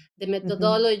 No, the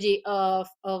methodology of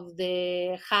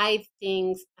the hide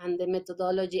things, and the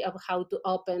methodology of how to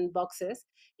open boxes.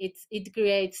 It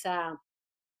creates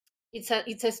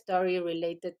it's a story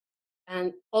related,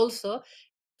 and also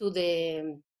to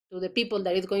the people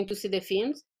that is going to see the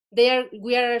films. We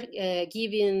are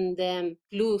giving them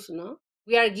clues. No,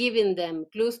 we are giving them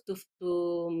clues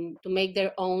to make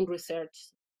their own research.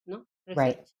 No,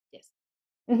 research. Yes.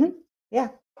 Yeah.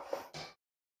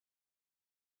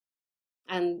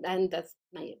 And that's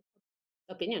my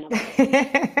opinion about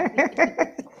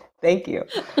it. Thank you.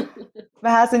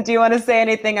 Mahasen, do you want to say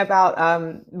anything about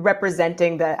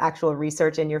representing the actual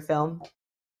research in your film?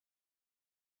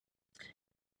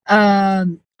 I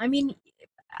mean,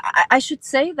 I should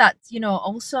say that,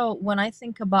 also when I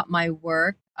think about my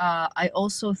work, I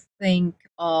also think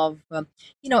of,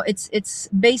 it's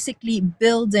basically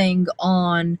building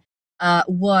on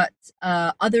what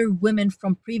other women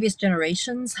from previous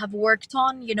generations have worked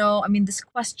on. I mean, this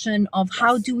question of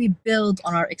how do we build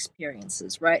on our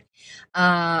experiences, right?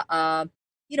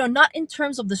 Not in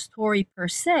terms of the story per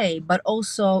se, but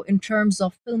also in terms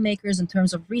of filmmakers, in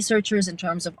terms of researchers, in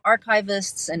terms of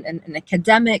archivists and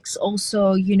academics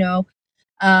also,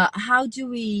 how do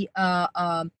we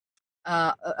find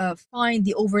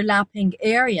the overlapping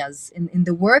areas in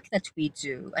the work that we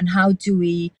do, and how do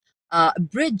we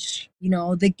bridge,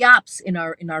 the gaps in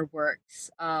our works,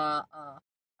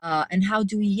 and how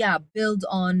do we build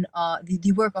on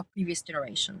the work of previous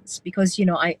generations? Because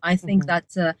I think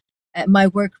that my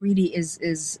work really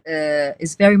is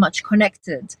very much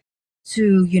connected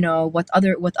to what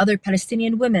other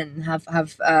Palestinian women have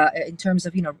in terms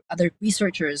of other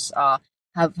researchers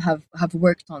have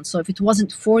worked on. So if it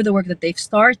wasn't for the work that they've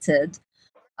started,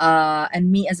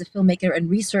 and me as a filmmaker and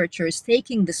researchers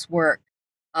taking this work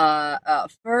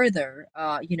further.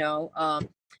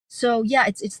 So yeah,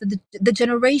 it's the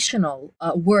generational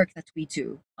work that we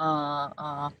do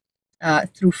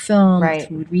through film, Right.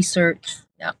 through research.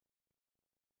 Yeah.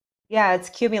 Yeah, it's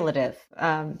cumulative.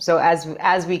 So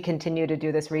as we continue to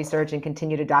do this research and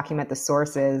continue to document the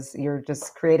sources, you're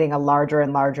just creating a larger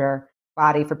and larger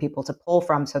body for people to pull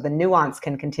from, so the nuance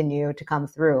can continue to come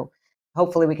through.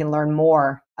 Hopefully, we can learn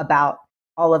more about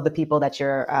all of the people that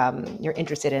you're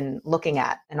interested in looking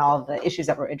at, and all of the issues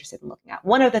that we're interested in looking at.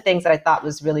 One of the things that I thought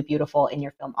was really beautiful in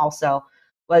your film also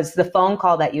was the phone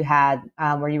call that you had,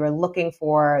 where you were looking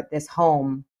for this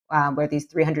home where these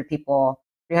 300 people,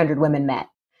 300 women met.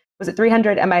 Was it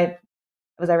 300?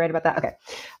 Was I right about that? Okay.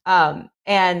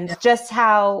 And Yeah. just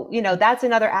how, that's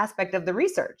another aspect of the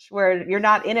research where you're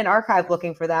not in an archive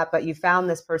looking for that, but you found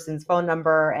this person's phone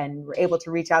number and were able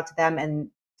to reach out to them, and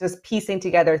just piecing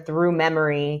together through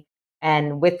memory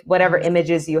and with whatever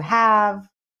images you have,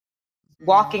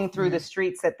 walking through the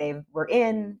streets that they were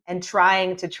in and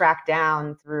trying to track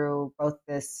down through both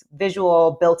this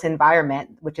visual built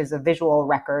environment, which is a visual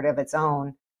record of its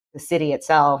own, the city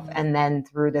itself, and then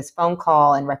through this phone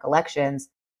call and recollections,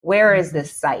 where is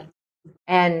this site?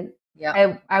 And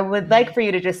Yeah. I would like for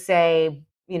you to just say,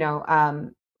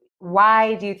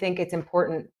 why do you think it's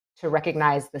important to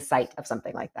recognize the site of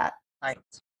something like that? Right.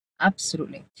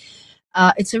 Absolutely.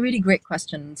 It's a really great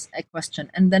question.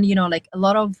 And then, like a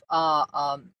lot of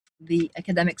the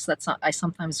academics that I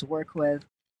sometimes work with,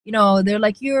 they're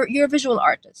like, you're a visual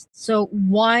artist, so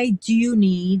why do you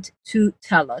need to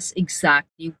tell us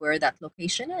exactly where that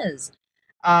location is?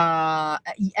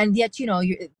 And yet,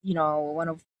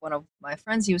 one of my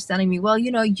friends, he was telling me, well,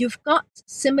 you've got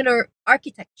similar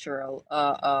architectural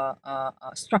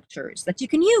structures that you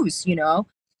can use,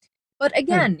 but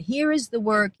again, here is the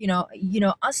work,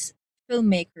 us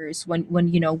filmmakers, when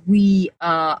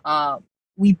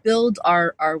we build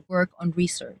our work on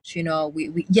research.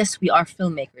 We yes, we are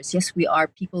filmmakers. Yes, we are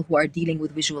people who are dealing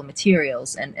with visual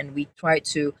materials, and we try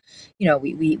to,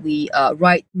 we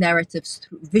write narratives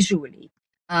visually.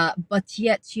 But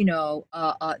yet,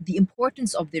 the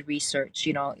importance of the research.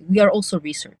 We are also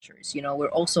researchers. We're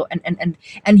also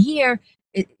and here,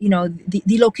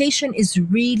 the location is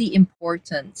really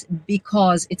important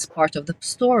because it's part of the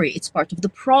story, it's part of the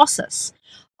process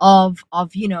of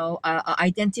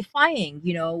identifying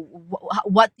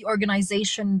what the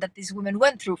organization that these women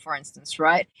went through, for instance,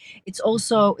 right? It's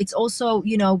also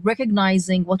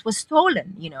recognizing what was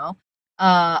stolen.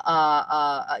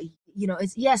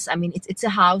 It's, yes, I mean, it's a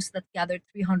house that gathered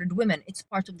 300 women. It's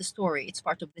part of the story, it's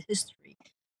part of the history.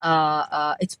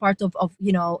 It's part of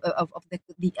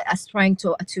the us trying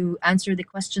to answer the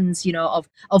questions, of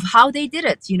how they did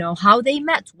it, how they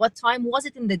met, what time was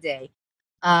it in the day,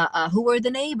 who were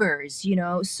the neighbors,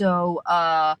 so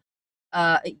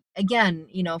again,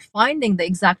 finding the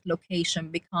exact location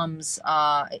becomes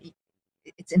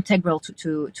it's integral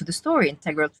to the story,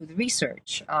 integral to the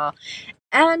research,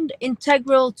 and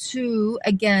integral to,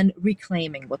 again,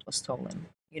 reclaiming what was stolen,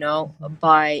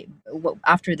 by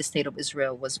after the state of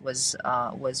Israel was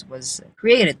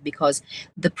created, because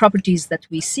the properties that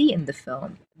we see in the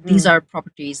film, these are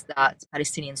properties that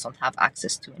Palestinians don't have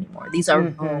access to anymore. These are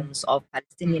homes of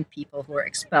Palestinian people who were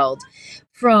expelled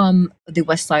from the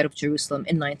west side of Jerusalem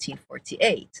in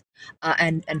 1948,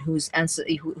 and whose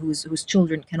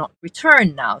children cannot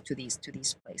return now to these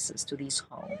places, to these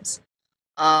homes.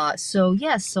 So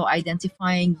yes, so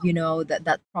identifying,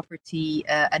 that property,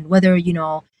 and whether,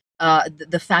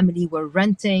 the family were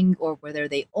renting or whether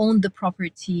they owned the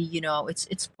property,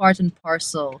 it's part and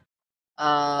parcel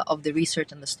of the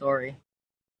research and the story.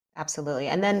 Absolutely.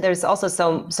 And then there's also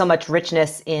so much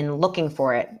richness in looking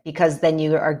for it, because then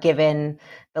you are given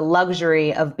the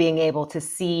luxury of being able to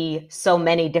see so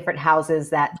many different houses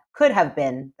that could have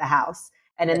been the house.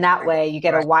 And in that way, you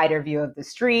get a wider view of the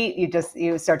street. You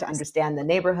start to understand the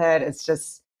neighborhood. It's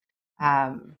just,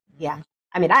 yeah.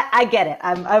 I mean, I get it.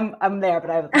 I'm there, but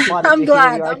I wanted to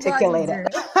hear you articulate it.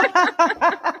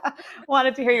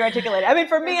 Wanted to hear you articulate it. I mean,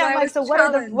 for me, I'm like, so what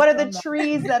are the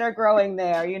trees that are growing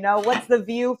there? What's the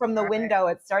view from the window?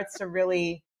 It starts to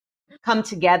really come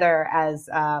together as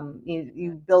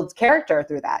you build character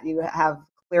through that. You have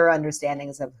clearer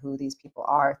understandings of who these people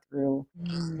are through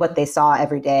what they saw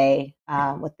every day,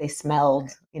 what they smelled,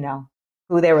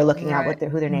 who they were looking at,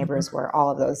 who their neighbors were, all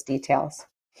of those details.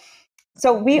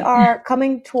 So we are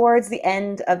coming towards the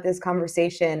end of this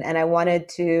conversation, and I wanted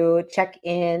to check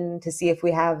in to see if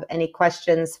we have any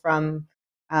questions from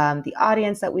the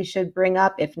audience that we should bring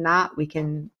up. If not, we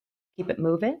can keep it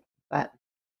moving, but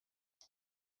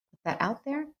put that out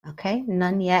there. Okay,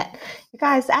 none yet. You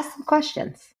guys, ask some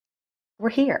questions. We're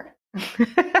here.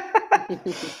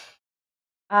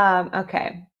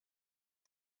 Okay.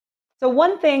 So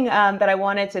one thing that I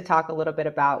wanted to talk a little bit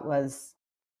about was,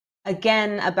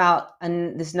 again, about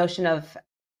this notion of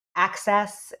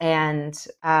access, and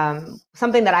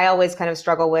something that I always kind of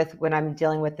struggle with when I'm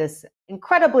dealing with this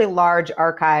incredibly large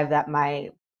archive that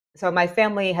my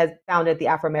family has founded the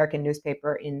Afro-American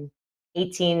newspaper in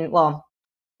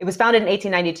it was founded in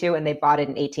 1892 and they bought it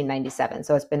in 1897.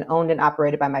 So it's been owned and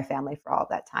operated by my family for all of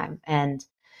that time. And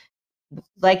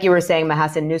like you were saying,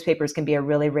 Mahasen, newspapers can be a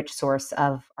really rich source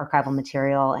of archival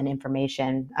material and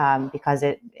information, because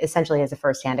it essentially is a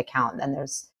firsthand account. And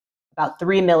there's about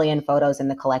 3 million photos in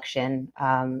the collection,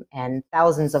 and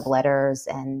thousands of letters,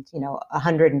 and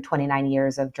 129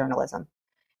 years of journalism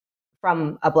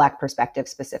from a Black perspective,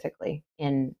 specifically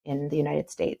in the United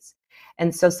States.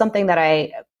 And so something that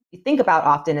I think about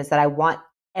often is that I want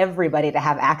everybody to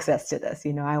have access to this.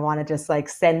 I want to just like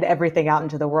send everything out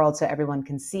into the world so everyone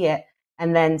can see it.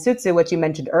 And then Tzutzu, what you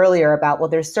mentioned earlier about, well,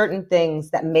 there's certain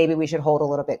things that maybe we should hold a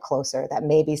little bit closer, that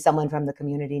maybe someone from the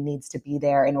community needs to be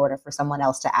there in order for someone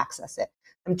else to access it.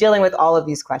 I'm dealing with all of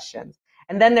these questions.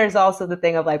 And then there's also the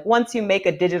thing of like, once you make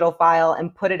a digital file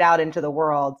and put it out into the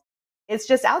world, it's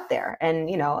just out there. And,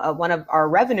 one of our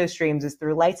revenue streams is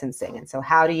through licensing. And so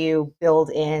how do you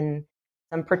build in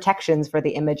some protections for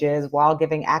the images while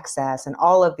giving access, and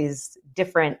all of these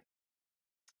different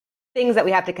things that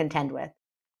we have to contend with?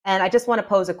 And I just want to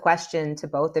pose a question to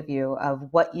both of you of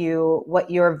what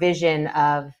your vision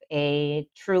of a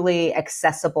truly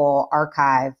accessible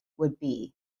archive would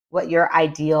be, what your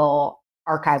ideal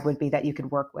archive would be that you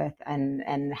could work with,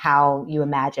 and how you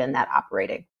imagine that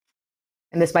operating.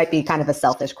 And this might be kind of a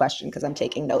selfish question because I'm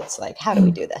taking notes, like, how do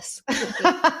we do this?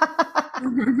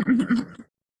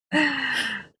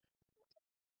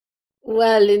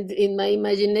 Well, in my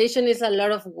imagination, it's a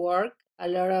lot of work, a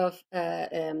lot of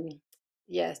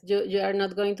yes. You are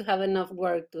not going to have enough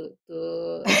work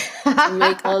to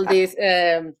make all these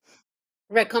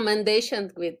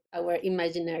recommendations with our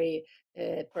imaginary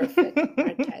perfect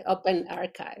archive, open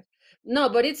archive. No,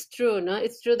 but it's true. No,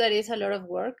 it's true that it's a lot of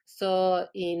work. So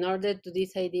in order to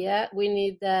this idea, we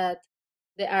need that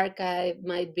the archive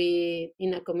might be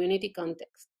in a community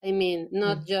context. I mean,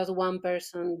 not just one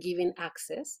person giving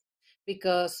access,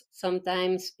 because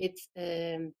sometimes it's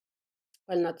well,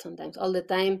 not sometimes, all the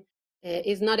time,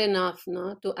 it's not enough,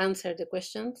 no, to answer the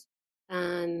questions.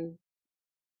 And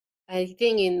I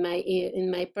think in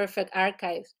my perfect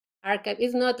archive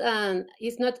is not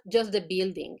just the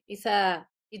building. It's a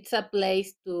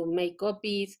place to make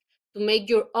copies, to make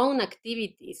your own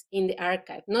activities in the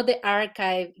archive, not the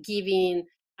archive giving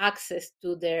access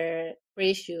to their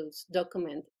precious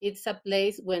document. It's a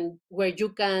place where you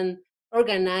can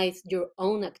organize your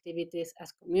own activities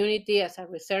as community, as a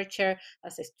researcher,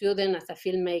 as a student, as a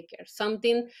filmmaker,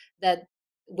 something that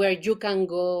where you can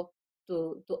go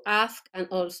to ask, and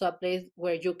also a place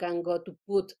where you can go to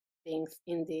put things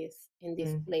in this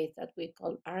place that we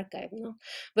call archive. No,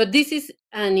 but this is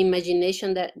an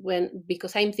imagination that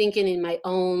because I'm thinking in my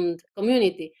own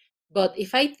community. But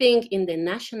if I think in the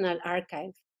National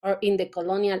Archive or in the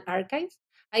Colonial Archives,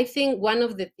 I think one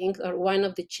of the things, or one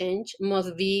of the change,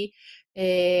 must be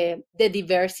the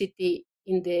diversity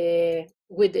in the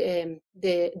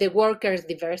workers'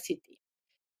 diversity.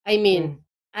 I mean,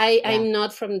 I'm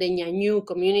not from the Ñañú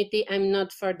community. I'm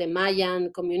not for the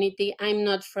Mayan community. I'm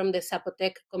not from the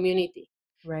Zapotec community.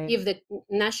 Right. If the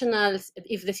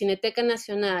Cineteca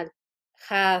Nacional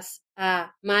has a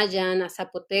Mayan, a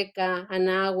Zapoteca, a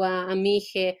Nahua, a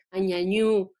Mije, a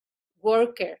Ñañú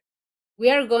worker, we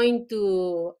are going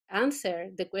to answer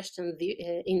the question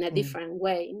in a different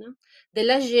way. No? The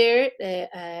last year,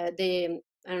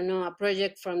 a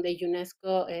project from the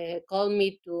UNESCO called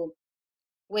me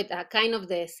with a kind of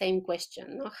the same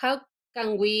question. No? How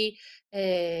can we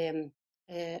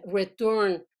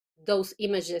return those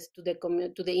images to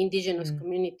the indigenous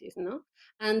communities? No,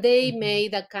 and they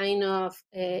made a kind of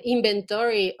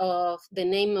inventory of the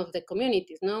name of the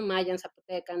communities. No, Mayan,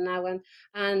 Zapoteca, Nahuatl,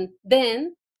 and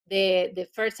then the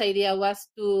first idea was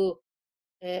to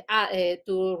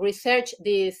research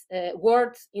these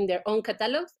words in their own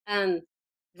catalogs and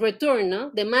return,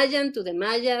 no, the Mayan to the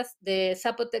Mayas, the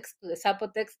Zapotecs to the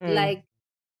Zapotecs, like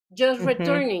just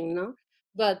returning, no.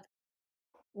 But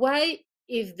why,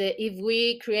 if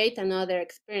we create another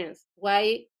experience,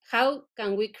 how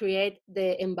can we create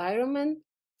the environment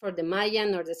for the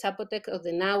Mayan or the Zapotec or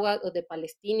the Nahuatl or the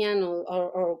Palestinian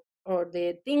or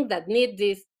the thing that need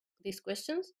these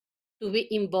questions to be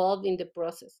involved in the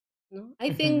process? No, I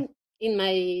think in my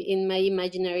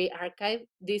imaginary archive,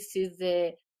 this is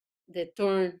the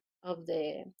turn of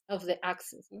the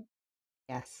access. No?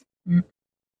 Yes. Mm.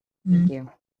 Thank Mm. you.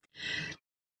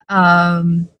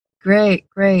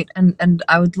 Great. And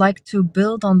I would like to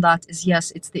build on that is,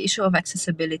 yes, it's the issue of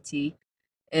accessibility.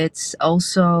 It's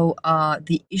also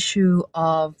the issue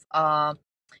of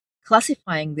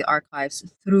classifying the archives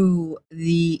through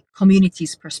the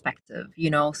community's perspective,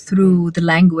 through the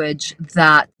language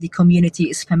that the community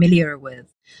is familiar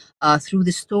with, through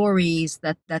the stories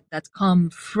that come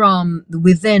from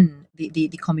within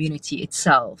the community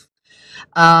itself.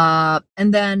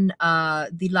 And then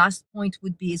the last point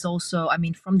would be is also, I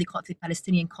mean, from the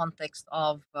Palestinian context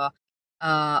of,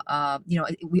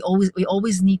 we always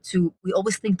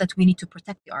think that we need to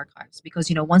protect the archives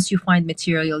because once you find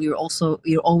material, you're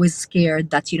always scared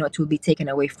that it will be taken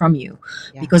away from you,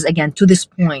 because again, to this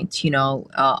point,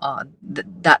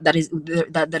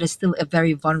 that is still a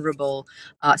very vulnerable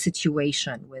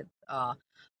situation with.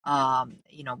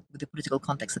 With the political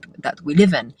context that we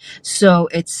live in. So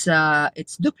it's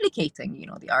duplicating,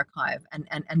 the archive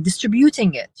and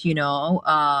distributing it, in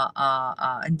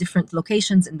different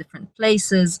locations, in different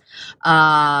places,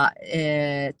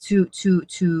 to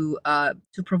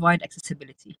provide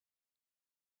accessibility.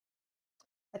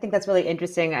 I think that's really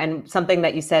interesting, and something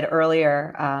that you said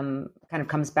earlier kind of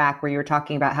comes back, where you were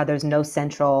talking about how there's no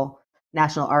central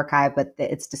national archive, but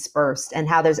it's dispersed, and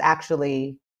how there's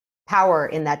actually power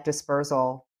in that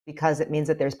dispersal, because it means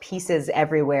that there's pieces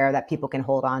everywhere that people can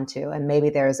hold on to, and maybe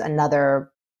there's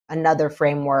another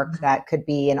framework that could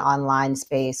be an online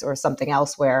space or something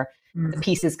else where the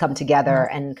pieces come together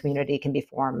and community can be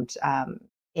formed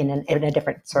in a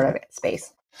different sort of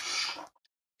space.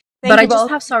 But I just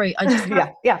have, sorry, I just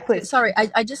have, please. Sorry,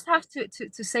 I just have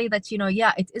to say that,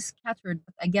 it is scattered,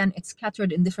 but again, it's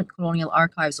scattered in different colonial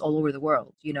archives all over the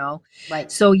world,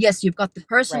 Right. So yes, you've got the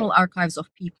personal archives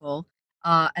of people,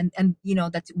 and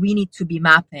that we need to be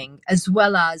mapping, as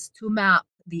well as to map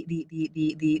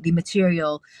the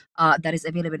material that is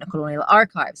available in the colonial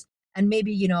archives. And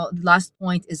maybe the last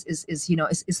point is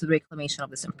the reclamation of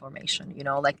this information.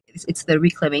 Like it's the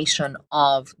reclamation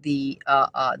of the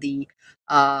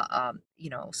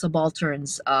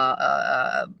subalterns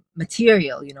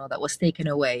material that was taken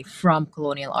away from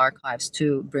colonial archives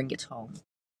to bring it home.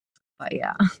 But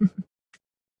yeah.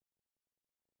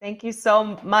 Thank you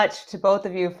so much to both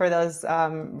of you for those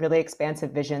really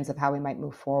expansive visions of how we might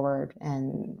move forward,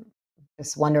 and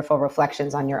just wonderful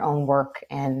reflections on your own work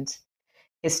and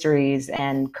histories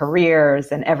and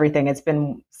careers and everything. It's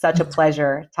been such a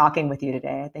pleasure talking with you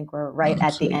today. I think we're right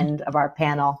at the end of our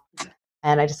panel.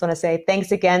 And I just want to say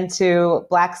thanks again to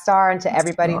BlackStar and to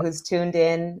everybody who's tuned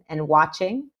in and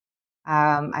watching.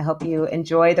 I hope you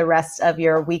enjoy the rest of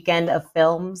your weekend of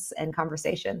films and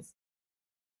conversations.